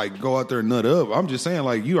go out there and nut up. I'm just saying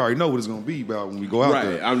you already know what it's gonna be about when we go out Right.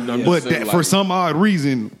 there. I'm but just saying, for some odd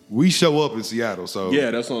reason, we show up in Seattle. So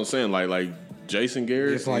Yeah, that's what I'm saying. Like Jason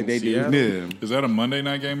Garrett, Just like in they do. Seattle? yeah. Is that a Monday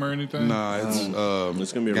night game or anything? Nah, It's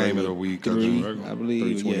gonna be a game regular of the week. 3, regular. I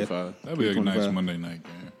believe. Yeah. 325. That'd be a nice 325. Monday night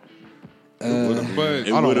game. But It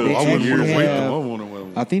I don't. would've- I wouldn't They want to wait. have- I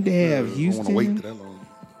want I think they have to Houston. wait that long.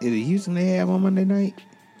 Is it Houston they have on Monday night?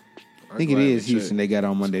 I think it glad is to Houston check. they got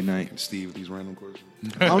on Monday night. Steve, with these random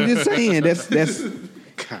questions. I'm just saying that's that's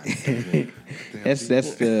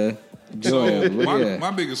the joy of it. Yeah.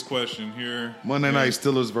 my biggest question here, Monday night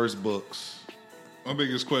Steelers versus Bucks. my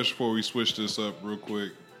biggest question before we switch this up real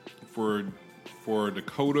quick for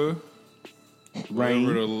Dakota, Rain.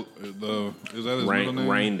 whatever the is that his middle name?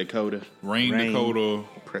 Rain Dakota. Rain Rain. Dakota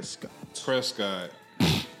Prescott.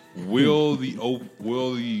 Will the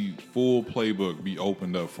full playbook be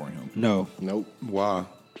opened up for him? No. Nope. Why?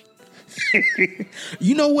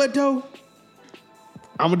 You know what though?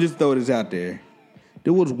 I'm gonna just throw this out there.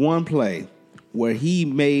 There was one play where he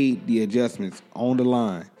made the adjustments on the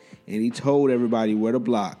line and he told everybody where to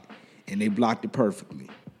block and they blocked it perfectly.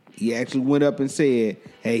 He actually went up and said,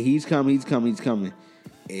 "Hey, he's coming,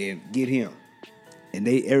 and get him." And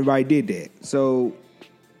everybody did that. So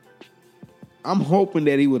I'm hoping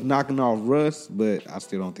that he was knocking off Russ, but I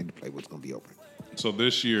still don't think the playbook's gonna be open. So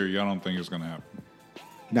this year, y'all don't think it's going to happen?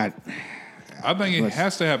 Not. I think it Russ.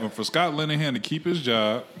 has to happen for Scott Linehan to keep his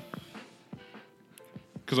job.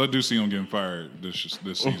 Because I do see him getting fired this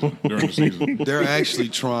season, during the season. They're actually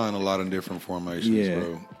trying a lot of different formations, Yeah.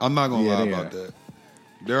 bro. I'm not gonna lie they about are. that.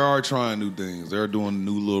 They are trying new things. They're doing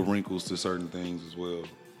new little wrinkles to certain things as well.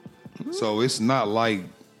 So it's not like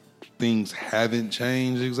things haven't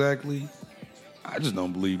changed exactly. I just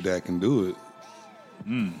don't believe Dak can do it.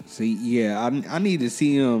 See, yeah, I need to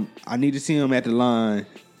see him. I need to see him at the line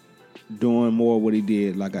doing more what he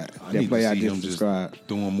did. Like that play I just described. Just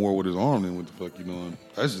doing more with his arm than what the fuck you doing.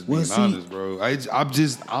 That's just being see, honest, bro. I'm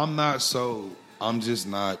just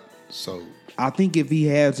not so. I think if he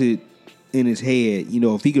has it in his head,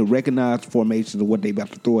 if he can recognize the formations of what they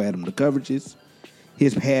about to throw at him, the coverages,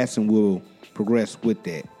 his passing will progress with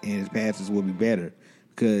that, and his passes will be better.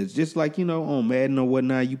 Because just like, on Madden or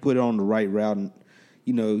whatnot, you put it on the right route and,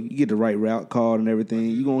 you get the right route called and everything,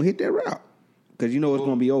 you're going to hit that route because it's going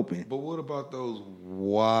to be open. But what about those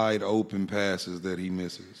wide open passes that he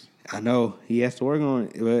misses? I know. He has to work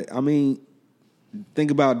on it. But,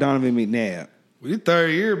 think about Donovan McNabb. Your third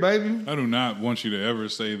year, baby. I do not want you to ever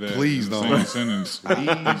say that. Please in the don't. same sentence.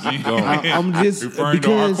 Please don't. I'm just referring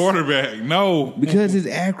to our quarterback. No, because his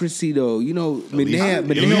accuracy, though.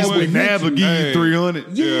 McNabb will give you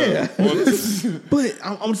 300. Yeah, but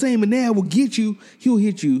I'm saying McNabb will get you. He'll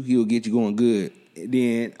hit you. He'll get you going good.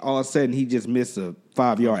 Then all of a sudden, he just missed a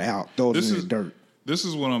 5-yard out. Throws it in the dirt. This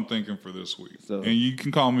is what I'm thinking for this week. So, and you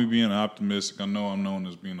can call me being optimistic. I know I'm known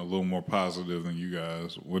as being a little more positive than you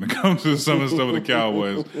guys when it comes to some of the stuff with the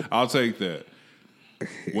Cowboys. I'll take that.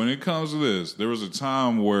 When it comes to this, there was a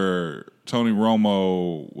time where Tony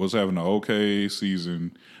Romo was having an okay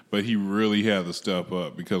season, but he really had to step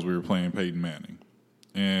up because we were playing Peyton Manning.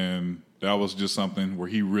 And that was just something where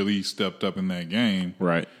he really stepped up in that game.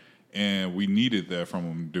 Right. And we needed that from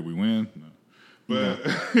him. Did we win? No.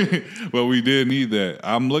 But we did need that.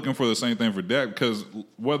 I'm looking for the same thing for Dak because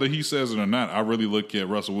whether he says it or not, I really look at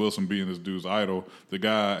Russell Wilson being this dude's idol. The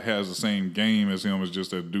guy has the same game as him. It's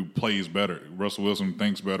just that dude plays better. Russell Wilson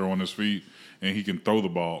thinks better on his feet, and he can throw the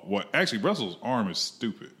ball. Actually, Russell's arm is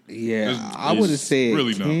stupid. Yeah, I would have said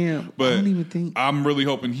really Cam. But I don't even think. I'm really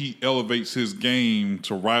hoping he elevates his game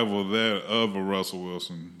to rival that of a Russell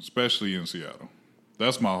Wilson, especially in Seattle.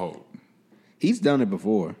 That's my hope. He's done it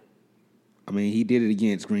before. He did it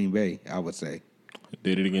against Green Bay, I would say.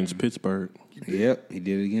 Did it against Pittsburgh. Yep, he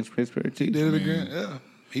did it against Pittsburgh, too. He did it again, yeah.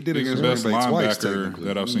 He did it against best Green Bay twice, linebacker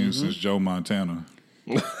that I've seen since Joe Montana.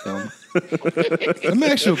 Let me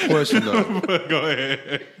ask you a question, though. Go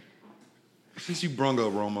ahead. Since you brung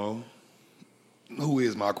up Romo, who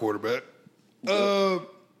is my quarterback,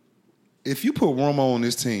 if you put Romo on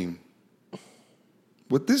this team,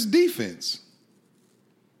 with this defense,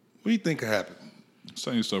 what do you think could happen?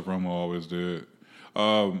 Same stuff Romo always did.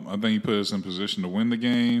 I think he put us in position to win the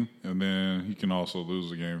game, and then he can also lose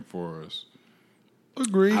the game for us.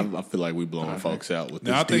 Agree. I feel like we blowing folks out with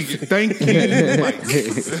this. Now, I think thank you.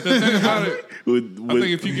 the thing about it, I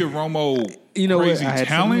think if you give Romo crazy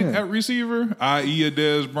talent at receiver, i.e. a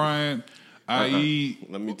Dez Bryant, i.e.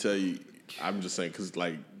 Let me tell you, I'm just saying because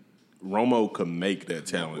Romo could make that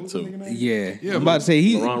talent too. Yeah. I'm about to say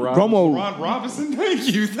Romo. Robinson,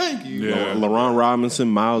 thank you. Yeah. Laurent Robinson,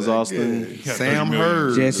 Miles Austin, Sam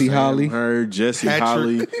Hurd, Jesse Holly. Jesse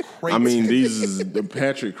Holly. These is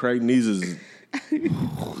Patrick Creighton. These is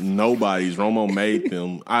nobody's. Romo made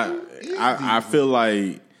them. I feel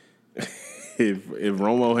like if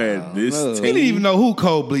Romo had this team, he didn't even know who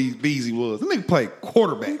Cole Beasley was. The nigga played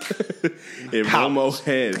quarterback. If Romo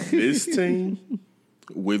had this team.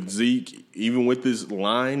 With Zeke, even with this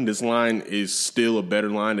line is still a better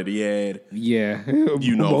line that he had. Yeah, for a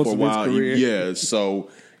while. Yeah, so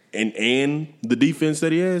and the defense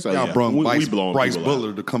that he has. Y'all brought Bryce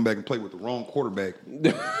Butler to come back and play with the wrong quarterback.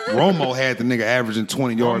 Romo had the nigga averaging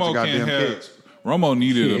 20 yards a goddamn catch. Romo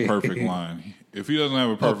needed a perfect line. If he doesn't have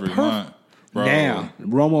a perfect line. Bro. Now,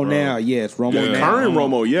 yes. Romo now. Current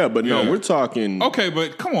Romo, but no, we're talking. Okay,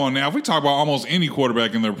 but come on now. If we talk about almost any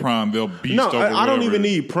quarterback in their prime, they'll beast over I don't even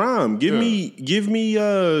need prime. Give me,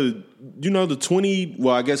 the 20,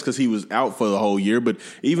 well, I guess because he was out for the whole year, but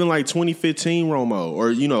even 2015 Romo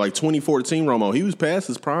or, 2014 Romo, he was past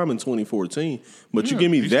his prime in 2014. But you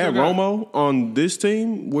give me that Romo on this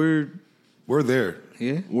team, we're there.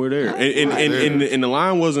 Yeah, we're there, and the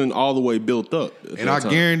line wasn't all the way built up. And I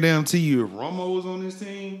guarantee you, if Romo was on this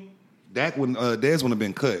team, Dez wouldn't have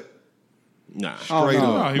been cut. Nah, straight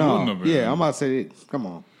up. He wouldn't have been. Yeah, I'm about to say it. Come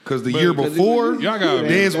on, because the year before,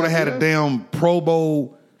 Dez would have had a damn Pro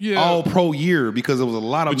Bowl. All pro year because there was a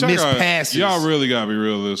lot of missed passes. Y'all really got to be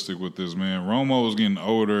realistic with this, man. Romo was getting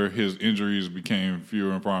older. His injuries became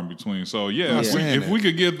fewer and far in between. So, if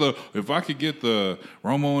I could get the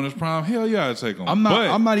Romo in his prime, hell yeah, I'd take him.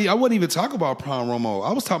 I wouldn't even talk about prime Romo.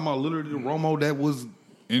 I was talking about literally the Romo that was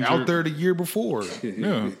injured out there the year before.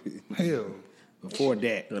 Yeah. Hell. Before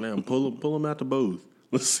that. And pull him out the booth.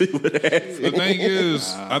 Let's see what happens. The thing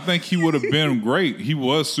is, I think he would have been great. He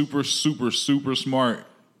was super, super, super smart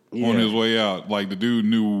on his way out. Like, the dude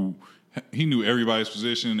knew He knew everybody's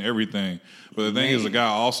position, everything. But the thing is, the guy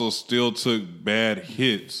also still took bad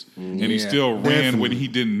hits, and he still ran when he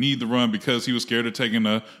didn't need to run because he was scared of taking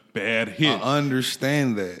a bad hit. I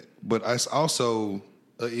understand that, but it's also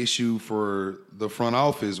an issue for the front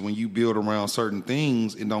office when you build around certain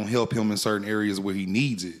things and don't help him in certain areas where he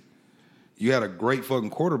needs it. You had a great fucking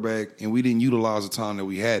quarterback, and we didn't utilize the time that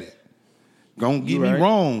we had it. Don't get me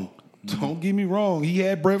wrong. Don't get me wrong. He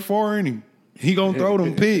had Brett Favre in him. He gonna throw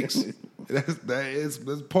them picks. That's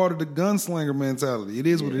part of the gunslinger mentality. It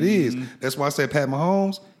is what it is. That's why I said Pat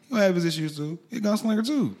Mahomes, he gonna have his issues too. He's a gunslinger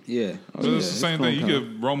too. Yeah. It's the same thing. You give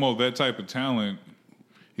Romo that type of talent,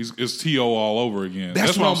 it's T.O. all over again.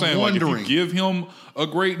 That's what I'm saying. Wondering. Like, if you give him a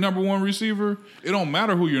great number one receiver, it don't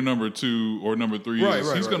matter who your number 2 or number 3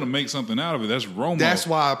 is. He's gonna make something out of it. That's Romo. That's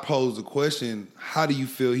why I posed the question, how do you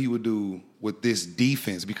feel he would do with this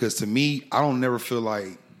defense? Because to me, I don't never feel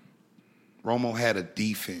like Romo had a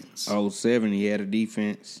defense. 07, he had a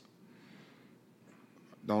defense.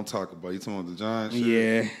 Don't talk about it. You talking about the Giants?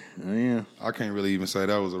 Yeah. I can't really even say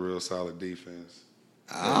that was a real solid defense.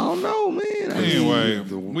 I don't know, man. Anyway,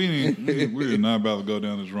 we're not about to go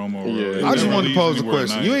down this Romo road. I just wanted to pose a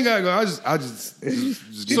question. Nice. You ain't gotta go. I just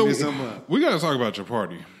give me something up. We gotta talk about your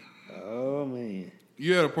party. Oh man.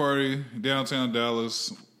 You had a party downtown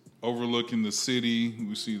Dallas, overlooking the city.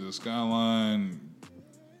 We see the skyline.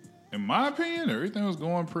 In my opinion, everything was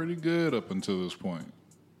going pretty good up until this point.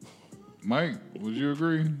 Mike, would you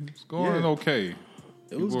agree? It's going okay.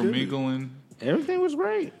 It was People were mingling. Everything was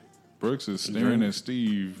great. Brooks is staring at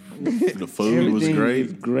Steve. The food was great.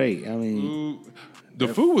 Was great. I mean, the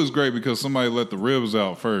food was great because somebody let the ribs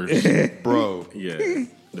out first, bro. Yeah,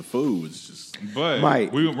 the food was just. But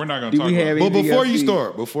Mike, we're not going to talk about it. But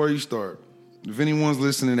before you start, if anyone's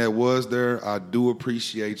listening that was there, I do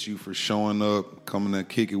appreciate you for showing up, coming to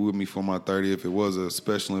kick it with me for my 30th. It was a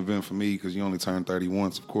special event for me because you only turn 30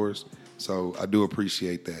 once, of course. So I do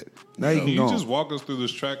appreciate that. Now Can you just walk us through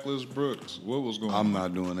this track list, Brooks? What was going on? I'm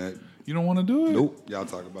not doing that. You don't want to do it? Nope. Y'all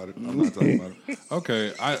talk about it. I'm not talking about it.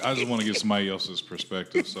 Okay. I just want to get somebody else's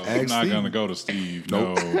perspective. So I'm not going to go to Steve.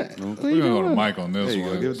 Nope. No. We're going to go to Mike on this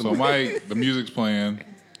one. So Mike, the music's playing.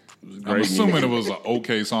 I'm assuming it was an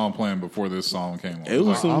okay song playing before this song came on. It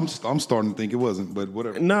was I'm starting to think it wasn't, but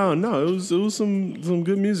whatever. No, it was some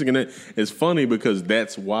good music, and it's funny because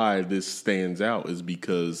that's why this stands out is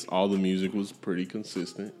because all the music was pretty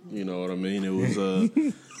consistent. You know what I mean? It was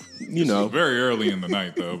you know, very early in the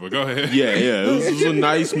night though. But go ahead. Yeah, it was a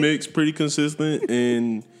nice mix, pretty consistent,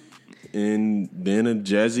 and then a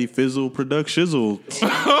jazzy fizzle production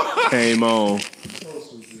came on.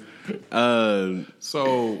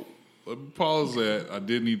 So. Pause that. I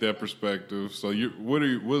did need that perspective. So, what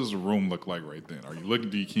does the room look like right then? Are you looking?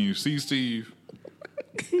 Can you see Steve?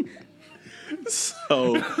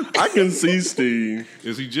 So I can see Steve.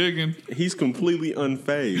 Is he jigging? He's completely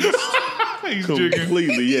unfazed. He's completely,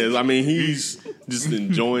 jigging. yes. I mean, he's just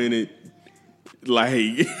enjoying it.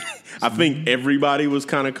 Like, I think everybody was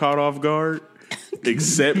kind of caught off guard,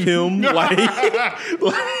 except him.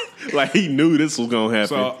 Like he knew this was gonna happen.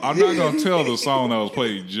 So I'm not gonna tell the song that was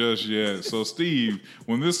played just yet. So Steve,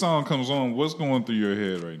 when this song comes on, what's going through your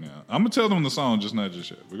head right now? I'm gonna tell them the song, just not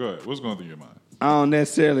just yet. But go ahead. What's going through your mind? I don't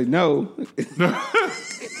necessarily know.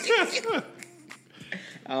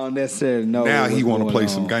 Now he want to play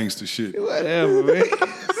some gangster shit. Whatever, man.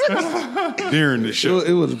 During the show.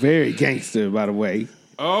 It was very gangster, by the way.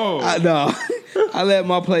 Oh. I let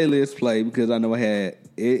my playlist play because I know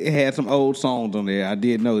it had some old songs on there. I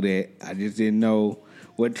did know that. I just didn't know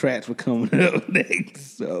what tracks were coming up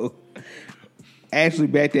next. So, actually,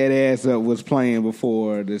 Back That Ass Up was playing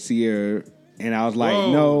before the Sierra, and I was like,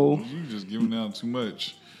 no. You just giving out too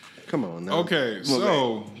much. Come on now. Okay,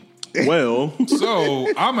 so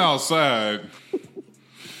I'm outside,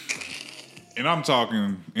 and I'm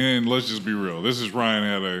talking, and let's just be real. This is Ryan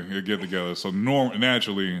at a get-together, so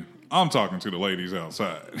naturally, I'm talking to the ladies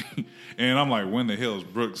outside. And I'm like, when the hell is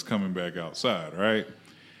Brooks coming back outside, right?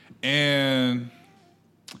 And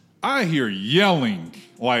I hear yelling,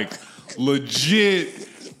 like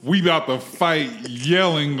legit, we about to fight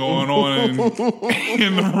yelling going on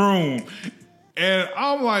in the room. And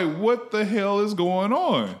I'm like, what the hell is going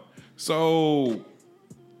on? So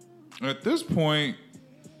at this point,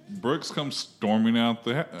 Brooks comes storming out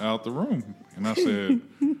the room. And I said,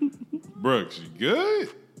 Brooks, you good?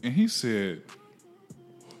 And he said,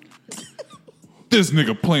 this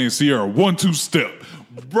nigga playing Sierra 1-2 step.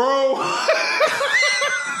 Bro.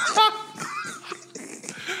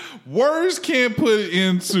 Words can't put it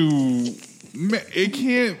into, it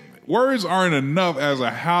can't, words aren't enough as to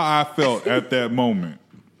how I felt at that moment.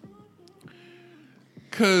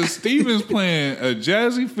 because Steven's playing a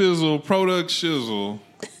Jazzy Fizzle, Product Shizzle,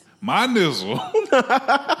 My Nizzle,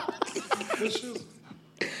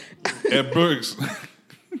 at Brooks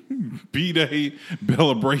B-Day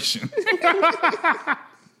Celebration.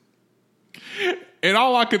 And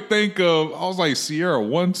all I could think of, I was like, Sierra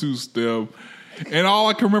 1-2 step. And all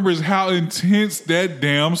I can remember is how intense that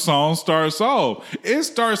damn song starts off. It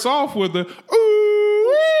starts off with the ooh,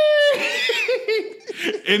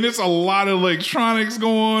 and it's a lot of electronics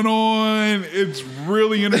going on. It's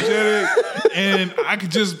really energetic. And I could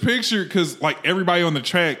just picture, because like everybody on the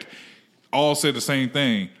track all said the same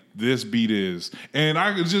thing. This beat is. And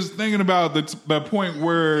I was just thinking about the point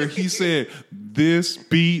where he said, this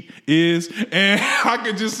beat is. And I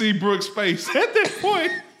could just see Brooks' face at that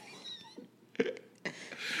point.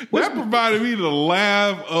 That provided me the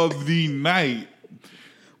laugh of the night.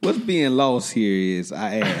 What's being lost here is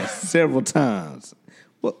I asked several times,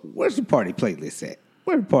 where's the party playlist at?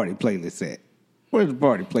 Where's the party playlist at? Where's the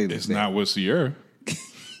party playlist It's at? not with Sierra.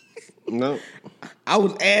 No. I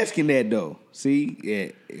was asking that though. See,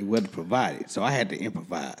 it wasn't provided, so I had to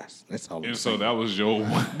improvise. That's all. And so that was your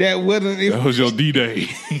D-Day.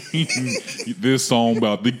 This song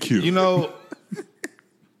about the kill. You know,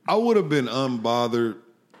 I would have been unbothered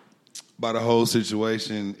by the whole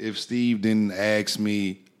situation if Steve didn't ask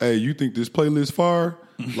me, hey, you think this playlist fire?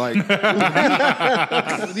 Like,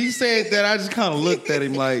 when he said that, I just kind of looked at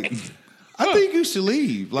him like, I think you should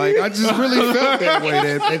leave. Like, I just really felt that way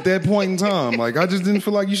at that point in time. Like, I just didn't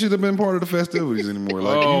feel like you should have been part of the festivities anymore.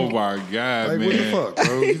 Like, my God, like, man. what the fuck,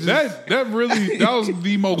 bro? You just, that was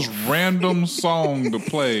the most random song to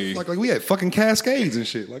play. like we had fucking cascades and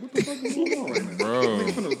shit. Like, what the fuck is going on right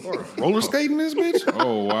now? Bro. Roller skating this bitch?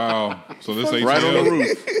 Oh, wow. So this ATL. Right on the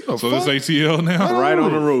roof. So this ATL now? Right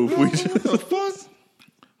on the roof. We just, What the fuck?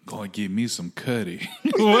 Gonna give me some cutty.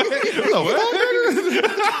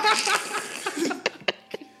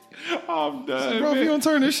 I'm done. Bro, if you don't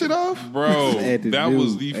turn this shit off? Bro, Had to that do-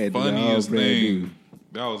 was the had to funniest all brand new. thing.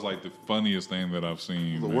 That was like the funniest thing that I've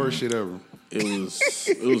seen. The man. worst shit ever.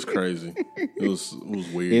 it was crazy. It was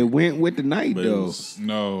weird. It went with the night But it though. was-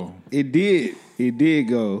 No. It did. It did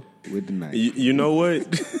go with the night. you know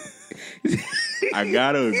what? I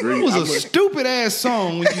gotta agree. It was a stupid ass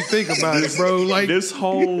song when you think about it, bro. Like, This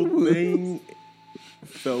whole thing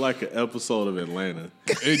felt like an episode of Atlanta.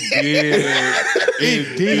 It did.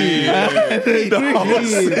 it did. The whole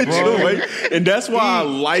situation. And that's why I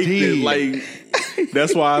liked did. it. Like,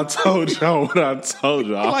 that's why I told y'all what I told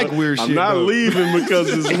y'all. I like weird I'm shit, not though. leaving because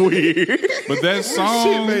it's weird. But that shit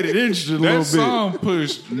song made it interesting a that little bit. song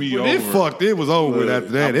pushed me When over. it fucked, it was over with after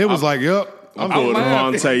that. It was like, yep. I'm going to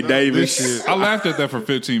Vontae Davis. This shit. I laughed at that for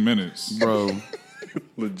 15 minutes. Bro,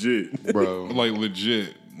 Legit. bro. Like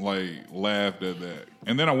legit. Like laughed at that.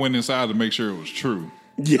 And then I went inside to make sure it was true.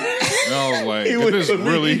 Yeah. And I was like, He did went this to me,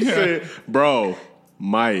 really he said, bro,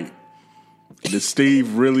 Mike, did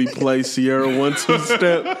Steve really play Sierra 1-2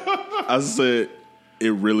 step? I said, it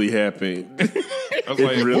really happened. I was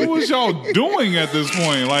like, really- what was y'all doing at this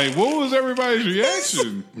point? Like, what was everybody's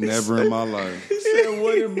reaction? Never in my life. He said,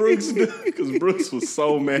 what did Brooks do? Because Brooks was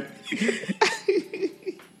so mad.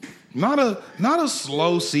 Not a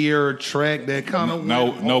slow Sierra track that kind of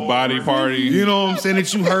No body party. You know what I'm saying?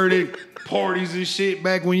 That you heard it parties and shit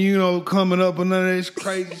back when coming up and none of this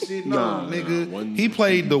crazy shit. No, nigga. He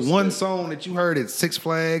played the one song that you heard at Six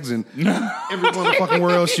Flags and every motherfucking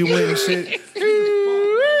where else you went and shit.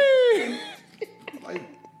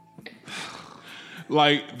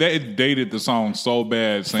 Like that dated the song so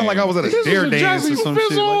bad. Saying, Felt like I was at a "This dare is dance or Jazzy some shit.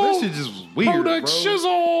 Fizzle, Like, that shit just was weird, Product bro.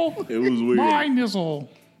 Shizzle, It was weird. My Nizzle.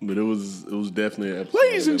 But it was definitely an episode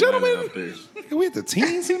Ladies and of Atlanta gentlemen. out there. We had the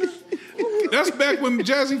teens in it. That's back when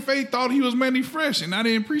Jazzy Faye thought he was Manny Fresh, and I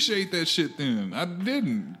didn't appreciate that shit then. I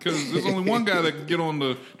didn't, because there's only one guy that can get on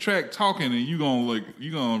the track talking, and you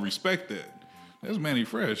gonna respect that. That's Manny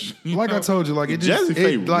Fresh. You Like know? I told you, like it just Jazzy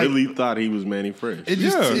Faye like, really thought he was Manny Fresh. It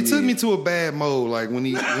just it took me to a bad mode. Like when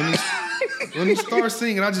he started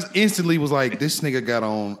singing, I just instantly was like, this nigga got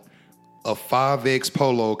on a 5X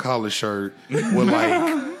polo collar shirt with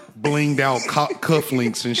like blinged out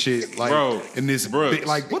cufflinks and shit. Like, Bro, and this Brooks. big,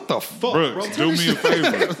 like what the fuck, Brooks, bro? do me a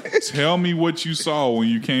favor. Tell me what you saw when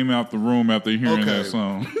you came out the room after hearing Okay. that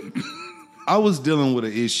song. I was dealing with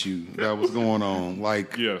an issue that was going on,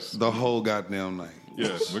 like Yes. the whole goddamn night.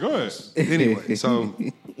 Yes, but go ahead. Anyway, so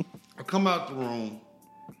I come out the room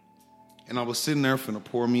and I was sitting there finna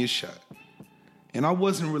pour me a shot. And I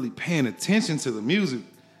wasn't really paying attention to the music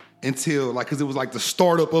until like, cause it was like the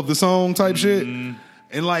startup of the song type shit.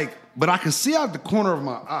 And like, but I could see out the corner of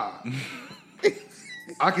my eye.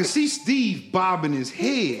 I could see Steve bobbing his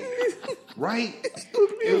head. right?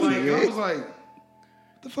 And like, I was like,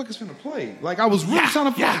 what the fuck is finna play? Like, I was really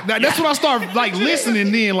trying to that's when I started like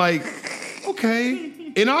listening then, like,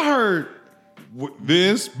 okay. And I heard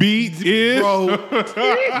this beat is bro.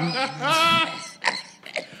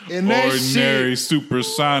 And that ordinary, shit,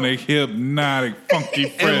 supersonic, hypnotic, funky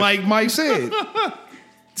fresh. and like Mike said,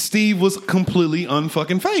 Steve was completely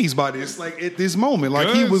unfucking fazed by this. Like at this moment, like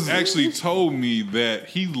he was actually told me that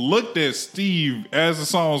he looked at Steve as the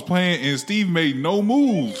song was playing, and Steve made no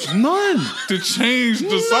moves, none to change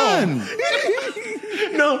the song.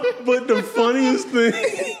 No, but the funniest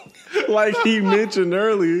thing, like he mentioned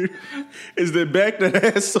earlier, is that back that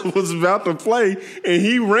ass was about to play, and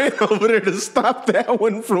he ran over there to stop that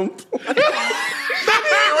one from playing.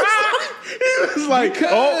 He was like,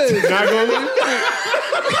 "Oh, not gonna."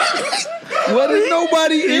 Wasn't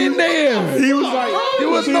nobody in there. He was like, There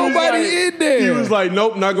was nobody in there. He was like,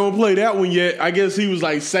 "Nope, not gonna play that one yet." I guess he was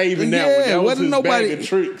like saving that one. That was wasn't his nobody- bag of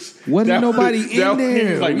tricks. Wasn't nobody in He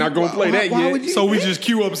there. was like, "Not gonna play that Why yet." would you- So we just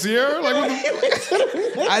cue up Sierra? Like, what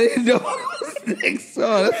the I didn't know it was next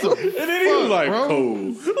song. That's so And then he was like, bro.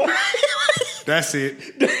 "Cool, That's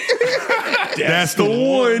it. that's the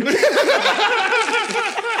one."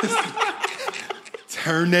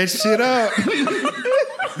 Turn that shit up.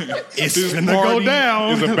 It's this gonna go party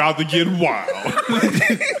down. is about to get wild.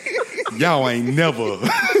 Y'all ain't never.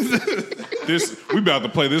 We about to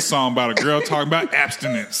play this song about a girl talking about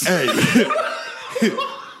abstinence. Hey,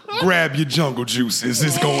 grab your jungle juices.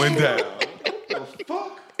 It's going down.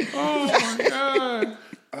 Oh my god.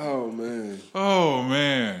 Oh man. Oh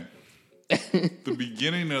man. The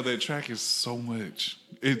beginning of that track is so much.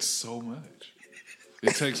 It's so much.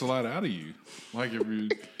 It takes a lot out of you. Like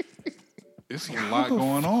it's a lot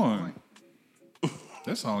going on.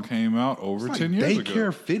 That song came out over 10 years ago.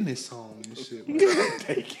 Daycare fitness song and shit.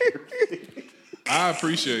 I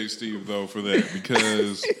appreciate Steve though for that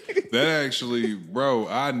because that actually, bro,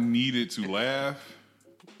 I needed to laugh.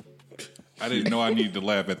 I didn't know I needed to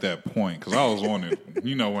laugh at that point because I was on it.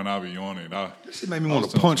 You know when I be on it. That shit made me want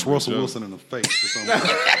to punch Russell Wilson in the face or something.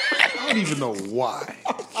 I don't even know why.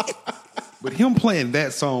 But him playing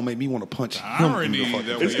that song made me want to punch him in the fucking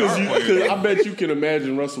that face. It's because I bet you can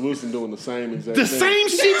imagine Russell Wilson doing the same exact The thing. same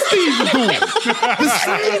shit Steve was doing. The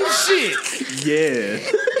same shit. Yeah.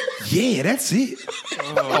 Yeah, that's it.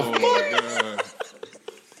 Oh my god.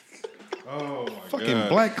 Oh my Fucking god.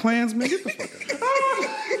 Black Klansman. Get the fuck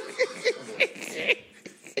out.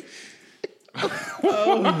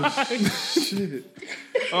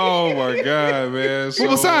 Oh my god, man. So,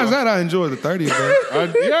 Well, besides that, I enjoyed the 30th.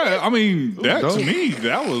 Though. I mean, that dope. to me,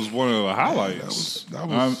 that was one of the highlights. That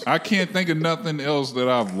was- I can't think of nothing else that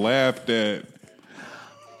I've laughed at.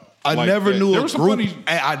 I Like never that. knew There a was some group. funny-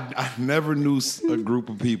 I never knew a group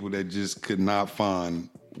of people that just could not find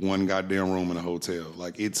one goddamn room in a hotel.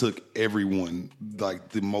 Like it took everyone like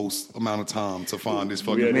the most amount of time to find this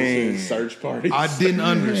We fucking had room. these search parties. I didn't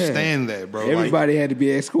understand that, bro. Everybody had to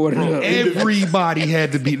be escorted up. Like, everybody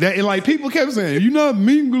had to be that. And like people kept saying, "You're not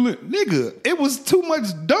mingling, nigga." It was too much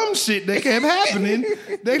dumb shit that kept happening.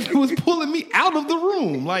 That was pulling me out of the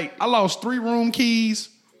room. Like I lost 3 room keys.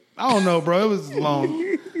 I don't know, bro. It was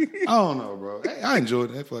long. I don't know, bro. I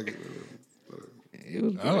enjoyed that. Fuck it. It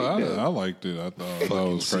was I liked it. I thought that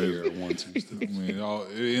was crazy. Sierra 1, 2, I mean,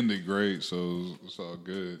 it ended great, so it's all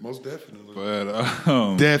good. Most definitely.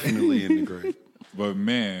 But Definitely in the grade. but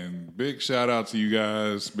man, big shout out to you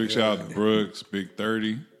guys. Big shout out to Brooks. Big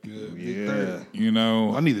 30. Yeah. You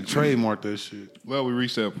know, I need to trademark that shit. well, we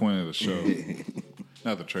reached that point of the show.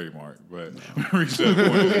 Not the trademark, but we reached that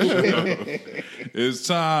point of the show. It's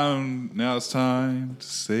time. Now it's time to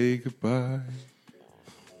say goodbye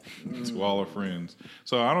to all our friends.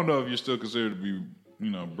 So I don't know if you're still considered to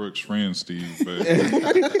be, Brooks' friend, Steve, but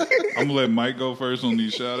I'm gonna let Mike go first on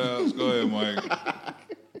these shout outs. Go ahead, Mike.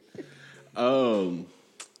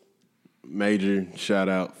 Major shout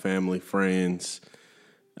out, family, friends,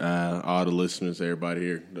 all the listeners, everybody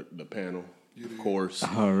here, the panel, of course.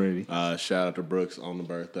 already. Shout out to Brooks on the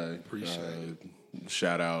birthday. Appreciate it.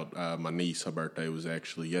 Shout out my niece. Her birthday was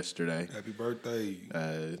actually yesterday. Happy birthday.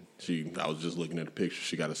 I was just looking at the picture.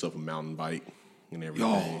 She got herself a mountain bike and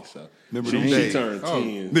everything. So Remember she, them she days? turned 10.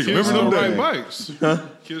 Nigga, Kids remember still them ride days?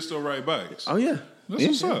 bikes. Kids still ride bikes. Oh yeah, That's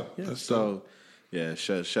what's up. yeah. So yeah,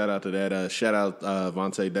 shout out to that. Shout out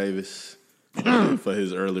Vontae Davis for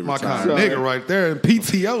his early My kind retirement. of nigga right there.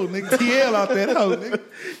 PTO, nigga. TL out there. Though, nigga.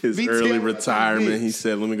 His VTO early like retirement. that. He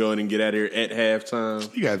said, "Let me go ahead and get out of here at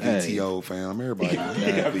halftime." You got VTO, fam. Everybody got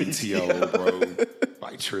VTO, bro.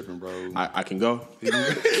 Like tripping, bro. I can go.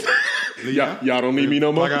 Y'all don't need me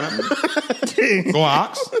no more. Go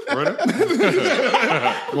Ox. Right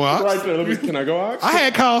go Ox. Right there. Can I go Ox? I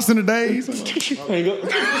had Carson today. Let's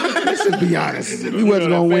just be honest. We wasn't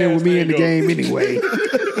going to win with me in the game anyway.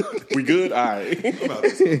 We good? All right.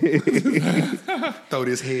 Throw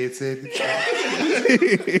this headset.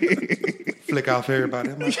 Flick off everybody.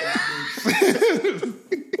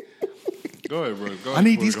 Go ahead, bro. Go I ahead,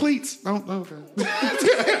 need bro. these cleats. Okay.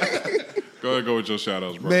 Go ahead, go with your shout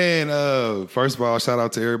outs, bro. Man, first of all, shout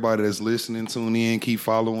out to everybody that's listening, tuning in, keep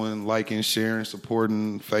following, liking, sharing,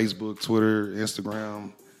 supporting Facebook, Twitter,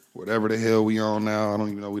 Instagram, whatever the hell we on now. I don't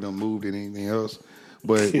even know we done moved anything else.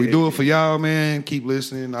 But we do it for y'all, man. Keep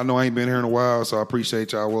listening. I know I ain't been here in a while, so I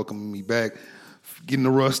appreciate y'all welcoming me back, getting the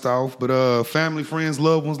rust off. But family, friends,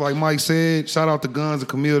 loved ones, like Mike said, shout out to Guns and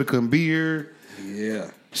Camille that couldn't be here. Yeah.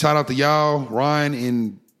 Shout out to y'all, Ryan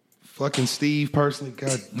and fucking Steve personally.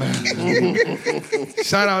 God damn.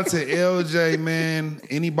 Shout out to LJ, man.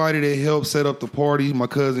 Anybody that helped set up the party. My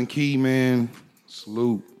cousin Key, man.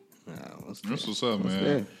 Salute. That's what's up,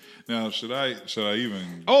 man. Now, should I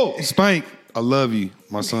even? Oh, Spank, I love you,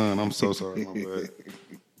 my son. I'm so sorry. My bad.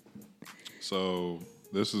 So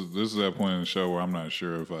this is that point in the show where I'm not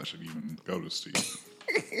sure if I should even go to Steve.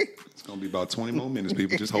 It's gonna be about 20 more minutes,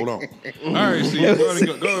 people. Just hold on. All right, Steve, go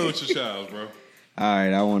ahead with your shout outs, bro. All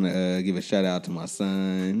right, I want to give a shout out to my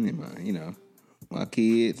son and my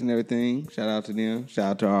kids and everything. Shout out to them. Shout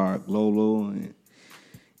out to our global and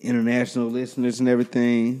international listeners and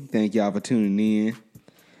everything. Thank y'all for tuning in.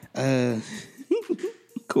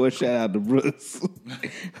 Of course, shout out to Brooks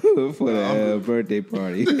for the birthday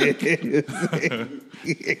party.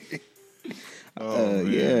 Oh,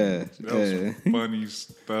 man. Yeah. That was some funny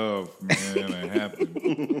stuff, man, that happened.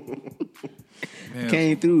 Man,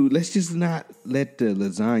 Came through. Let's just not let the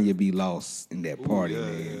lasagna be lost in that party,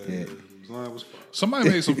 man. somebody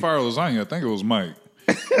made some fire lasagna. I think it was Mike.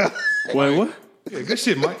 Wait, what? Yeah, good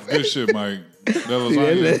shit, Mike. Good shit, Mike. That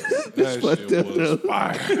lasagna, that shit was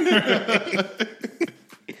fire.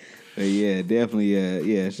 But yeah, definitely.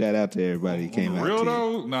 Yeah, shout out to everybody who came out. Real to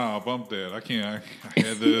though? Nah, bump that. I can't. I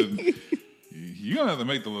had to. You're gonna have to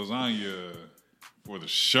make the lasagna for the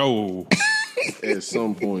show At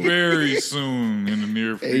some point. very soon in the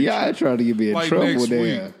near future. Hey, y'all trying to get me in Like trouble next there.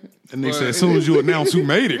 week. And they said, as soon as you announce who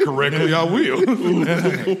made it correctly, I will. Trying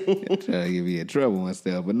to get me in trouble and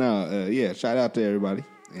stuff. But no, yeah, shout out to everybody.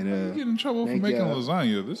 And You get in trouble for thank making y'all.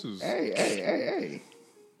 lasagna. This is Hey.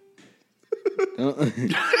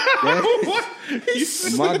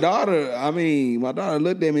 My daughter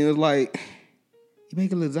looked at me and was like, "You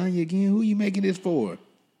making lasagna again? Who you making this for?"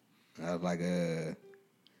 I was like, well,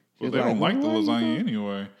 they don't like the lasagna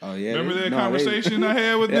anyway. Oh yeah, Remember that conversation I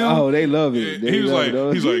had with them? Oh, they love it. He was like,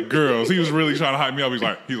 girls. He was really trying to hype me up. He's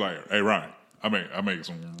like, hey Ryan, I make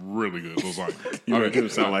some really good lasagna. You make him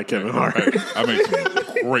sound like Kevin Hart. I make some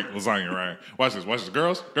great lasagna, Ryan. Watch this,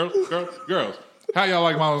 girls. How y'all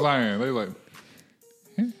like my lasagna? They like,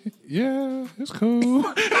 yeah, it's cool.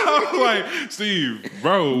 I was like, Steve,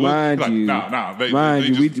 bro. Mind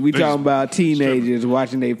you, we talking about teenagers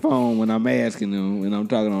watching their phone when I'm asking them when I'm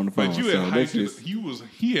talking on the phone. But you had hyped it.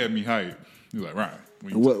 He had me hyped. He was like, Ryan.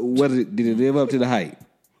 What did it live up to the hype?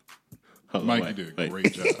 Mike, you did a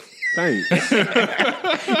great job. Thanks.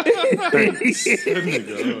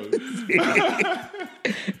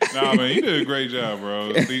 Nah, man, you did a great job,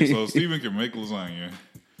 bro. So Steven can make lasagna,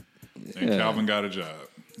 and Calvin got a job.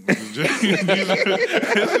 This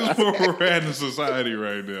is where we're at in society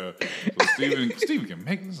right now. So Steven can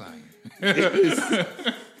make lasagna.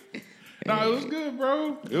 No, it was good,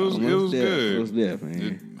 bro. It was good. It was deaf,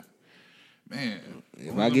 man. Man,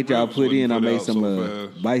 If I get y'all put in, I'll make some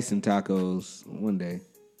bison tacos one day.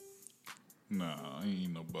 Nah, I ain't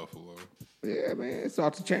eating no buffalo. Yeah, man, it's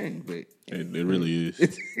off the chain, but It really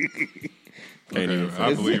is. Okay,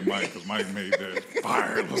 I believe Mike, because Mike made that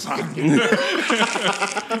fire lasagna.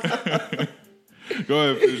 Go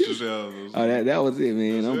ahead, finish your shout. Oh, that was it,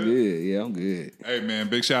 man. I'm good. Yeah, I'm good. Hey, man,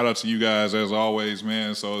 big shout out to you guys as always,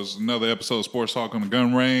 man. So it's another episode of Sports Talk on the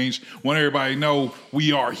Gun Range. Want everybody to know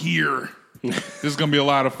we are here. This is going to be a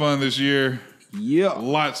lot of fun this year. Yeah.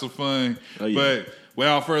 Lots of fun. Oh, yeah. But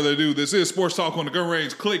without further ado, this is Sports Talk on the Gun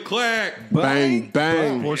Range. Click, clack. Bang,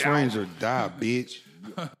 bang. Sports Ranger, die, bitch.